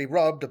willing to be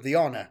robbed of the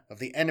honour of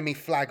the enemy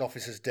flag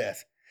officer's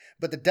death.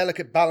 But the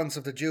delicate balance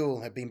of the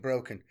duel had been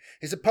broken.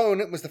 His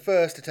opponent was the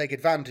first to take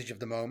advantage of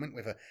the moment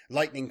with a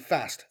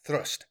lightning-fast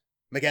thrust.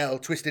 Miguel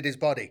twisted his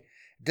body,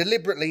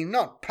 deliberately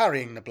not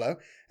parrying the blow,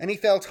 and he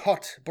felt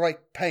hot,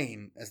 bright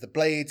pain as the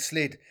blade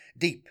slid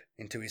deep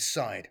into his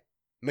side.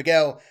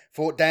 Miguel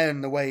fought down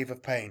the wave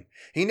of pain.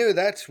 He knew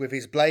that, with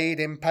his blade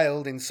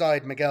impaled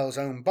inside Miguel's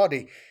own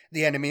body,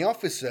 the enemy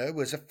officer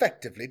was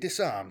effectively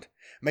disarmed.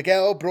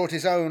 Miguel brought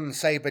his own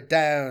sabre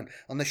down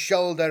on the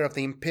shoulder of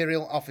the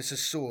Imperial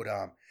officer's sword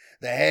arm,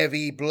 the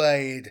heavy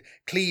blade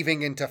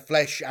cleaving into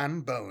flesh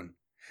and bone.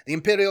 The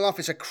Imperial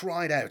officer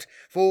cried out,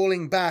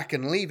 falling back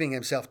and leaving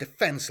himself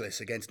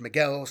defenceless against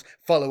Miguel's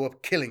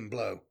follow-up killing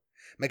blow.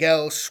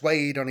 Miguel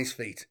swayed on his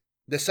feet,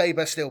 the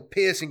sabre still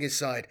piercing his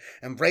side,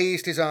 and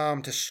raised his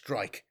arm to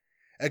strike.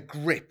 A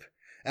grip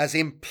as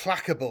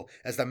implacable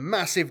as the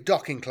massive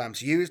docking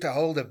clamps used to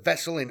hold a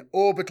vessel in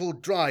orbital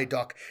dry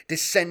dock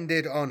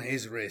descended on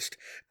his wrist,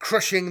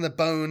 crushing the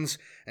bones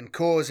and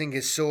causing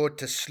his sword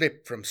to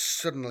slip from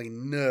suddenly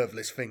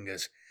nerveless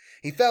fingers.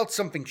 He felt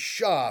something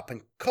sharp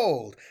and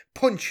cold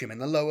punch him in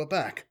the lower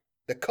back,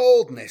 the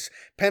coldness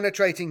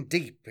penetrating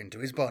deep into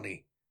his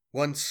body.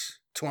 Once,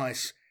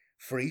 twice,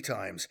 3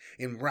 times,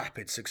 in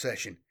rapid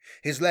succession.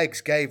 His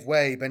legs gave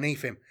way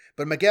beneath him,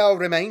 but Miguel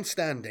remained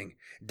standing,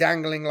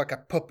 dangling like a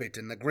puppet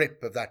in the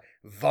grip of that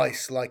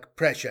vice-like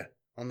pressure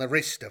on the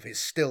wrist of his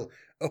still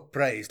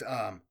upraised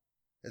arm.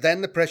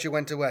 Then the pressure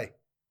went away,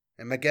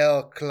 and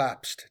Miguel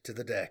collapsed to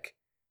the deck,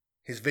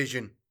 his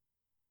vision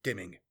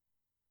dimming.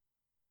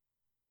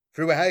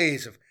 Through a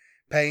haze of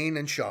pain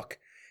and shock,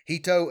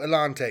 Hito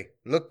Alante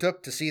looked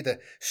up to see the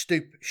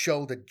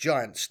stoop-shouldered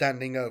giant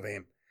standing over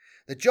him.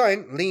 The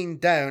giant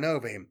leaned down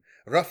over him,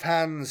 rough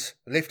hands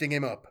lifting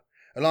him up.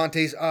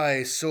 Alante's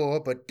eyes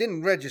saw but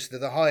didn't register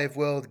the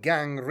Hive-World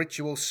gang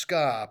ritual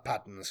scar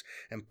patterns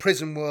and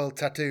Prison-World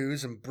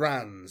tattoos and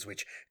brands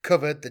which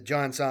covered the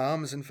giant's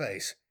arms and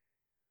face.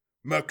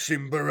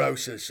 "Maxim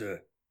Barossa,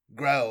 sir,"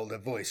 growled a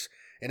voice,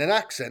 in an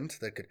accent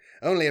that could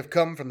only have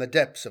come from the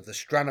depths of the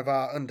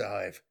Stranavar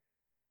Underhive.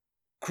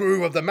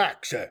 "Crew of the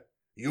Mac, sir.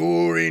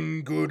 You're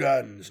in good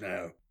hands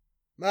now."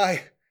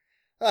 I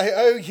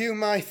owe you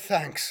my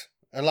thanks,"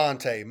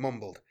 Alante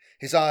mumbled,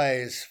 his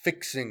eyes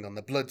fixing on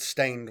the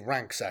blood-stained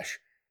rank sash.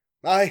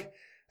 "I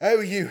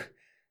owe you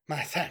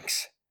my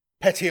thanks,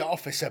 Petty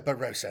Officer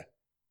Barossa."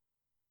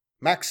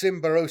 Maxim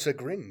Barossa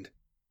grinned.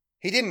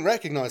 He didn't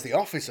recognize the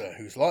officer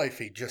whose life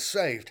he'd just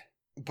saved,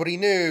 but he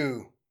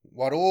knew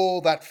what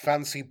all that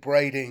fancy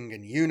braiding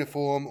and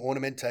uniform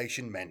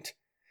ornamentation meant.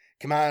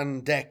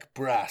 Command deck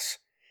brass,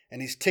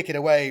 and his ticket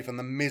away from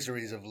the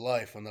miseries of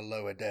life on the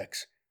lower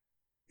decks.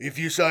 "If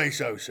you say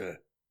so, sir.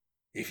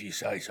 If you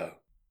say so."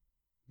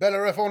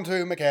 "Bellerophon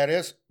to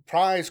Macarius.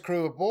 Prize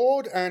crew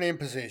aboard and in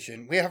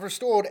position. We have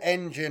restored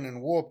engine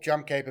and warp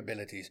jump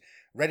capabilities,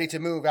 ready to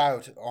move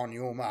out on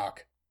your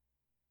mark."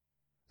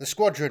 The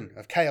squadron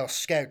of Chaos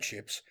scout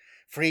ships,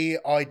 3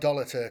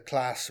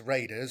 Idolater-class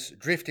raiders,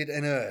 drifted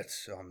inert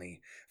on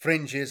the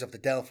fringes of the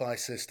Delphi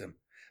system,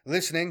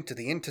 listening to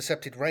the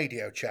intercepted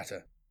radio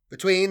chatter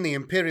between the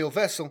Imperial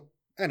vessel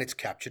and its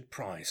captured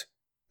prize.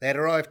 They had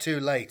arrived too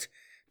late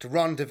to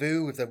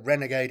rendezvous with the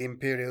renegade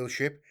Imperial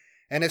ship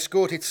and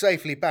escort it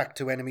safely back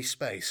to enemy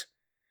space,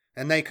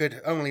 and they could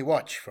only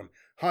watch from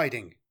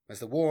hiding as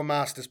the War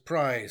Master's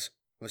prize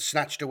was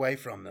snatched away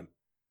from them.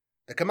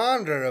 The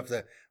commander of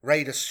the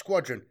Raider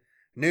squadron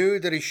knew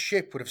that his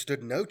ship would have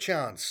stood no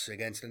chance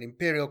against an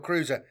Imperial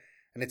cruiser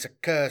and its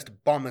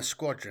accursed bomber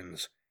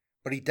squadrons,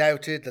 but he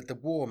doubted that the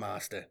War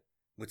Master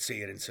would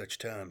see it in such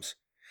terms.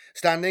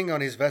 Standing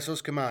on his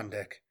vessel's command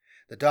deck,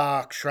 the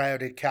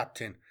dark-shrouded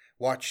captain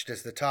watched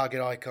as the target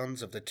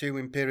icons of the two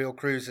Imperial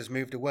cruisers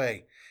moved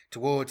away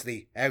towards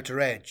the outer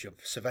edge of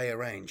Surveyor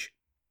Range.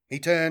 He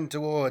turned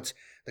towards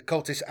the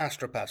cultist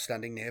astropath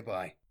standing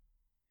nearby.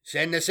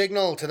 "Send a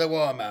signal to the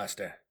War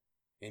Master.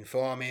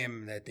 Inform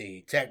him that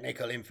the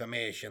technical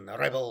information the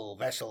rebel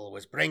vessel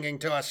was bringing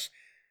to us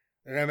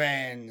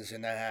remains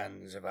in the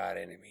hands of our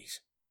enemies."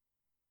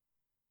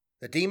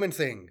 The demon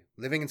thing,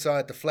 living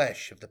inside the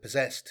flesh of the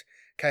possessed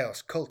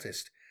Chaos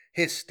cultist,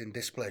 hissed in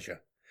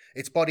displeasure,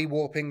 its body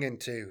warping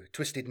into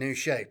twisted new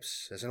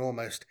shapes as an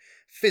almost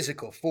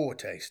physical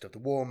foretaste of the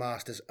War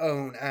Master's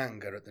own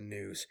anger at the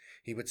news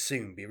he would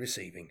soon be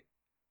receiving.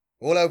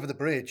 All over the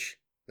bridge,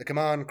 the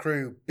command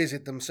crew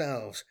busied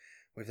themselves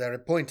with their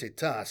appointed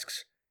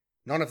tasks,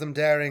 none of them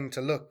daring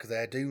to look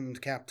their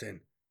doomed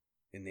captain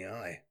in the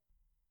eye.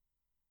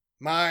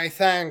 "My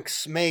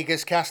thanks,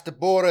 Magus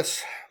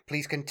Castaboris.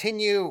 Please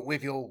continue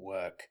with your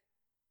work."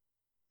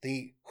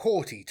 The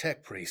haughty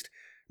tech priest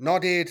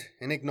nodded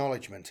in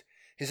acknowledgement,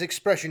 his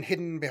expression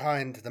hidden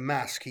behind the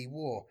mask he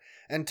wore,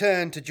 and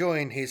turned to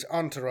join his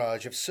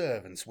entourage of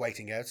servants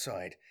waiting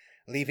outside,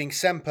 leaving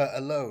Semper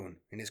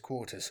alone in his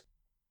quarters.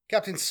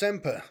 Captain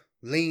Semper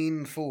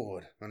leaned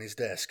forward on his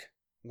desk,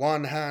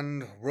 one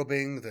hand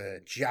rubbing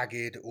the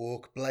jagged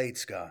orc blade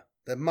scar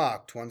that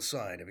marked one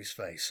side of his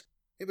face.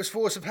 It was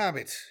force of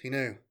habit, he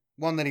knew,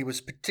 one that he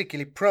was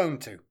particularly prone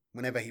to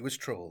whenever he was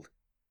trolled.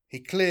 He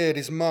cleared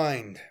his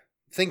mind,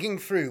 thinking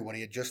through what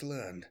he had just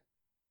learned.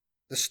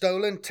 The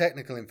stolen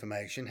technical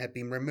information had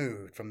been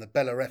removed from the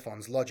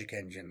Bellerophon's logic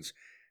engines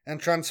and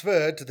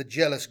transferred to the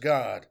jealous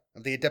guard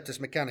of the Adeptus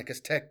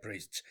Mechanicus tech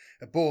priests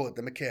aboard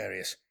the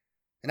Macarius.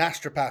 An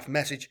astropath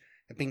message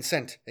had been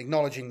sent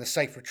acknowledging the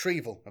safe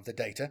retrieval of the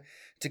data,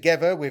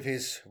 together with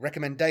his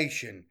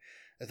recommendation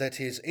that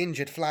his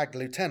injured flagged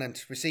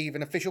lieutenant receive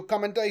an official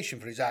commendation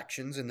for his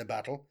actions in the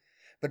battle,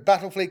 but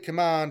Battlefleet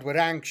Command were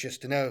anxious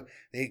to know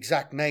the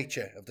exact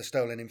nature of the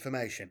stolen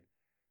information.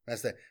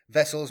 As the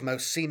vessel's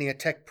most senior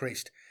tech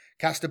priest,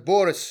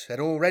 Castaboris had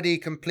already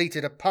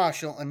completed a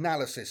partial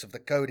analysis of the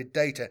coded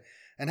data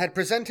and had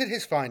presented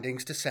his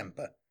findings to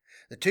Semper.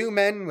 The two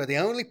men were the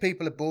only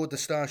people aboard the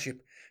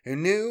starship who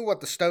knew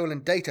what the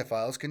stolen data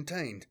files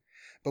contained,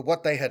 but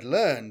what they had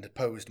learned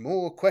posed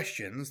more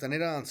questions than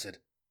it answered.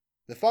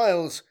 The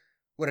files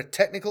were a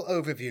technical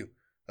overview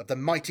of the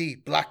mighty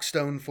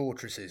Blackstone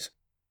fortresses,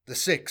 the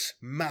 6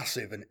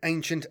 massive and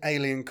ancient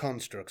alien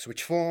constructs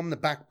which form the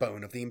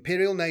backbone of the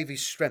Imperial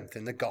Navy's strength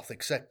in the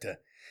Gothic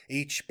sector.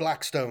 Each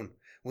Blackstone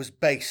was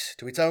base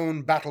to its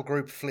own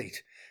battlegroup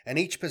fleet, and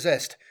each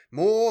possessed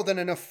more than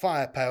enough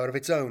firepower of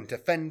its own to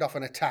fend off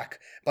an attack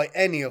by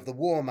any of the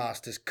War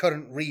Master's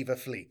current Reaver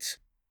fleets.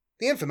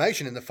 The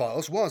information in the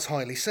files was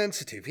highly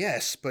sensitive,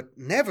 yes, but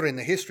never in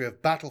the history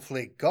of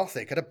Battlefleet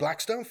Gothic had a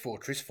Blackstone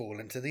fortress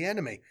fallen to the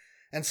enemy,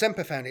 and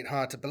Semper found it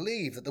hard to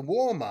believe that the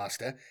War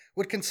Master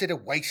would consider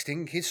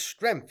wasting his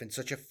strength in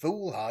such a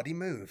foolhardy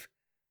move.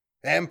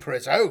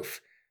 "Emperor's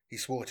oath!" he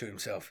swore to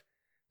himself,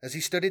 as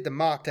he studied the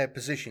marked-out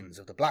positions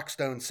of the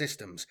Blackstone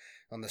systems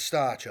on the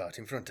star chart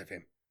in front of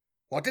him.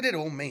 What did it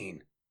all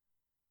mean?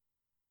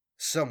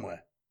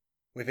 Somewhere,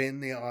 within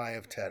the Eye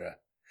of Terror,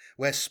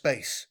 where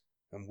space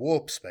and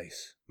warp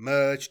space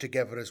merged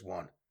together as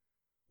one,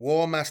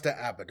 War Master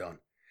Abaddon,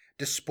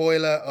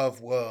 despoiler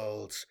of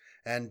worlds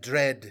and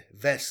dread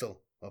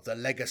vessel of the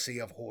legacy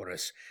of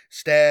Horus,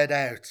 stared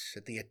out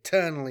at the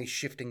eternally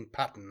shifting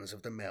patterns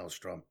of the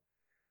maelstrom.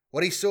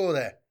 What he saw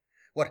there,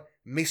 what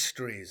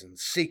mysteries and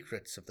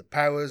secrets of the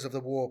powers of the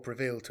warp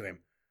revealed to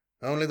him,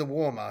 only the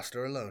War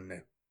Master alone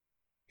knew.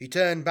 He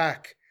turned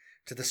back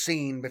to the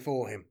scene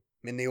before him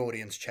in the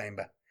audience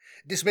chamber,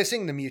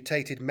 dismissing the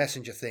mutated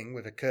messenger thing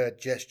with a curt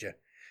gesture.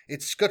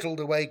 It scuttled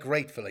away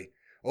gratefully,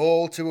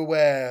 all too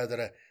aware that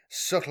a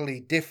subtly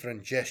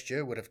different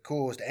gesture would have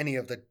caused any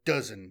of the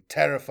dozen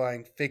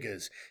terrifying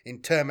figures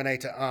in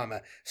Terminator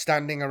armor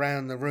standing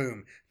around the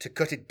room to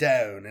cut it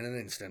down in an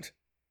instant.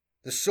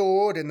 The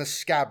sword in the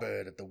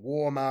scabbard at the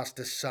War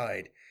Master's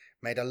side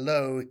made a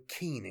low,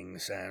 keening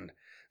sound,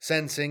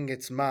 sensing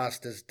its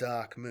master's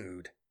dark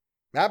mood.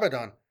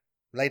 Abaddon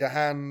laid a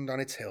hand on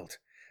its hilt,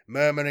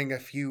 murmuring a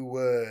few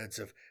words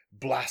of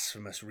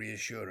blasphemous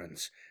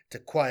reassurance to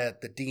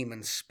quiet the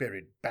demon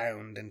spirit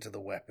bound into the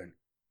weapon.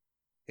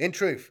 In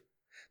truth,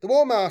 the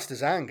War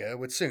Master's anger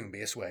would soon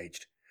be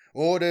assuaged.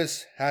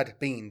 Orders had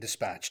been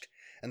dispatched,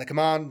 and the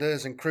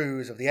commanders and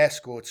crews of the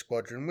escort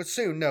squadron would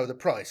soon know the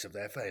price of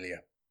their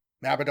failure.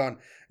 Abaddon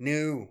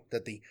knew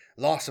that the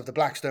loss of the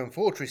Blackstone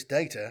Fortress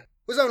data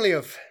was only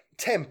of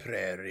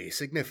temporary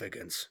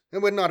significance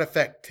and would not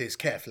affect his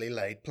carefully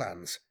laid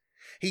plans.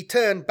 He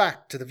turned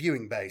back to the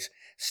viewing base,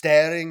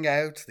 staring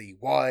out the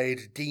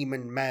wide,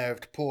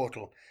 demon-mouthed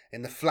portal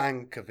in the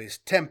flank of his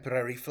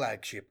temporary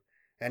flagship,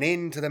 and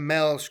into the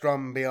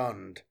maelstrom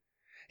beyond.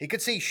 He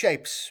could see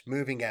shapes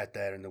moving out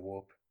there in the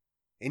warp.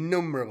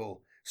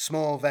 Innumerable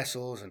small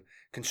vessels and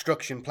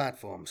construction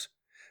platforms.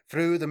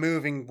 Through the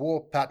moving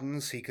warp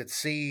patterns he could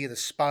see the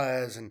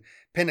spires and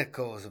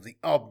pinnacles of the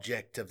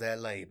object of their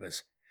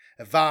labours,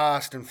 a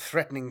vast and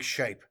threatening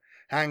shape,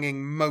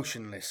 hanging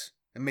motionless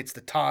amidst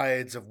the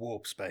tides of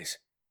warp space.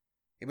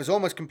 It was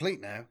almost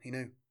complete now, he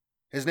knew.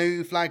 His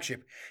new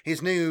flagship,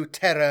 his new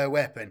terror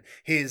weapon,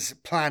 his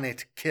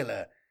planet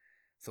killer,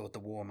 thought the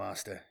War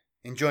Master,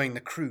 enjoying the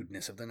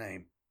crudeness of the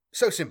name.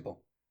 So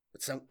simple,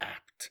 but so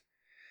apt,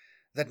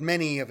 that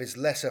many of his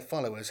lesser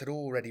followers had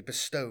already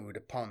bestowed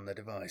upon the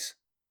device.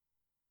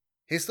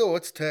 His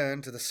thoughts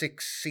turned to the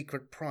 6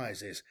 secret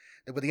prizes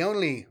that were the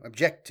only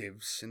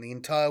objectives in the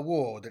entire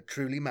war that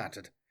truly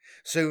mattered.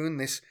 Soon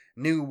this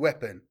new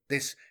weapon,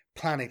 this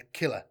planet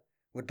killer,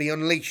 would be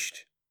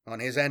unleashed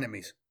on his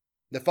enemies.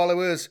 The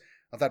followers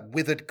of that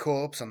withered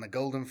corpse on the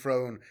Golden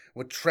Throne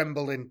would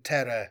tremble in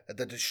terror at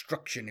the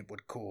destruction it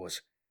would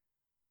cause.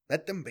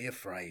 Let them be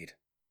afraid,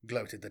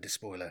 gloated the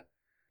despoiler.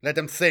 Let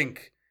them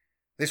think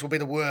this will be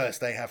the worst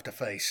they have to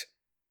face.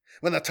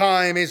 When the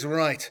time is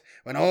right,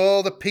 when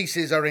all the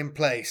pieces are in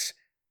place,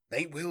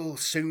 they will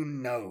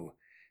soon know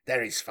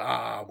there is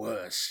far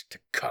worse to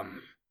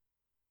come.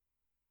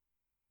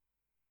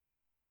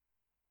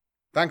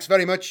 Thanks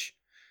very much.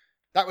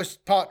 That was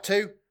part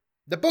 2.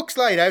 The book's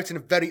laid out in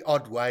a very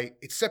odd way.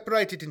 It's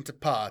separated into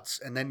parts,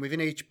 and then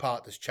within each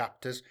part there's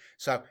chapters.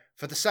 So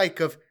for the sake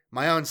of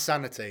my own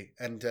sanity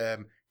and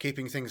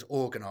keeping things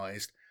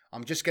organised,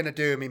 I'm just going to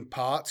do them in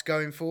parts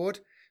going forward.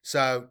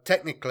 So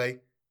technically,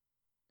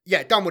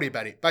 yeah, don't worry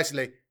about it.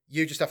 Basically,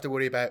 you just have to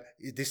worry about,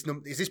 is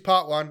this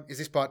part 1, is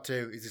this part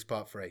 2, is this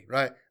part 3,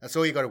 right? That's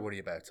all you got to worry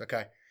about,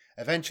 okay?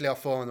 Eventually I'll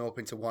form them up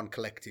into one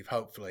collective,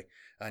 hopefully,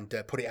 and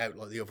put it out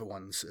like the other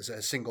ones as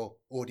a single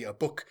audio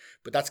book.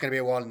 But that's going to be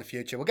a while in the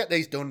future. We'll get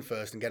these done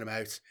first and get them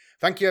out.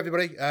 Thank you,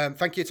 everybody.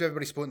 Thank you to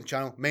everybody supporting the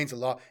channel. It means a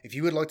lot. If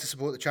you would like to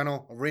support the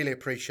channel, I really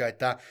appreciate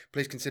that.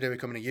 Please consider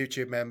becoming a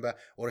YouTube member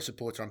or a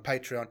supporter on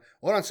Patreon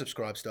or on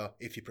Subscribestar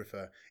if you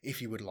prefer,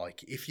 if you would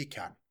like, if you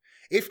can.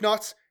 If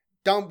not,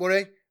 don't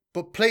worry,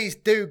 but please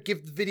do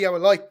give the video a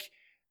like.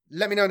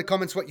 Let me know in the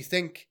comments what you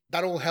think.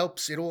 That all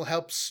helps. It all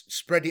helps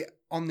spread it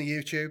on the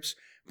YouTubes.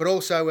 But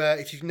also,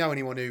 if you know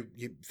anyone who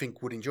you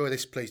think would enjoy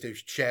this, please do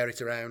share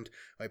it around.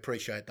 I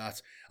appreciate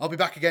that. I'll be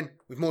back again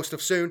with more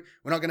stuff soon.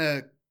 We're not going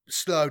to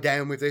slow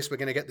down with this. We're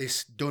going to get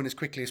this done as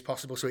quickly as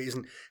possible so it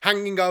isn't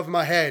hanging over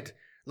my head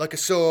like a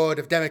sword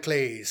of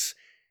Damocles.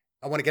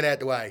 I want to get out of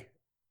the way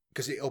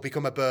because it'll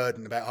become a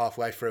burden about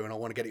halfway through and I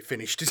want to get it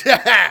finished.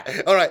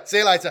 All right, see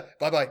you later.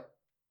 Bye-bye.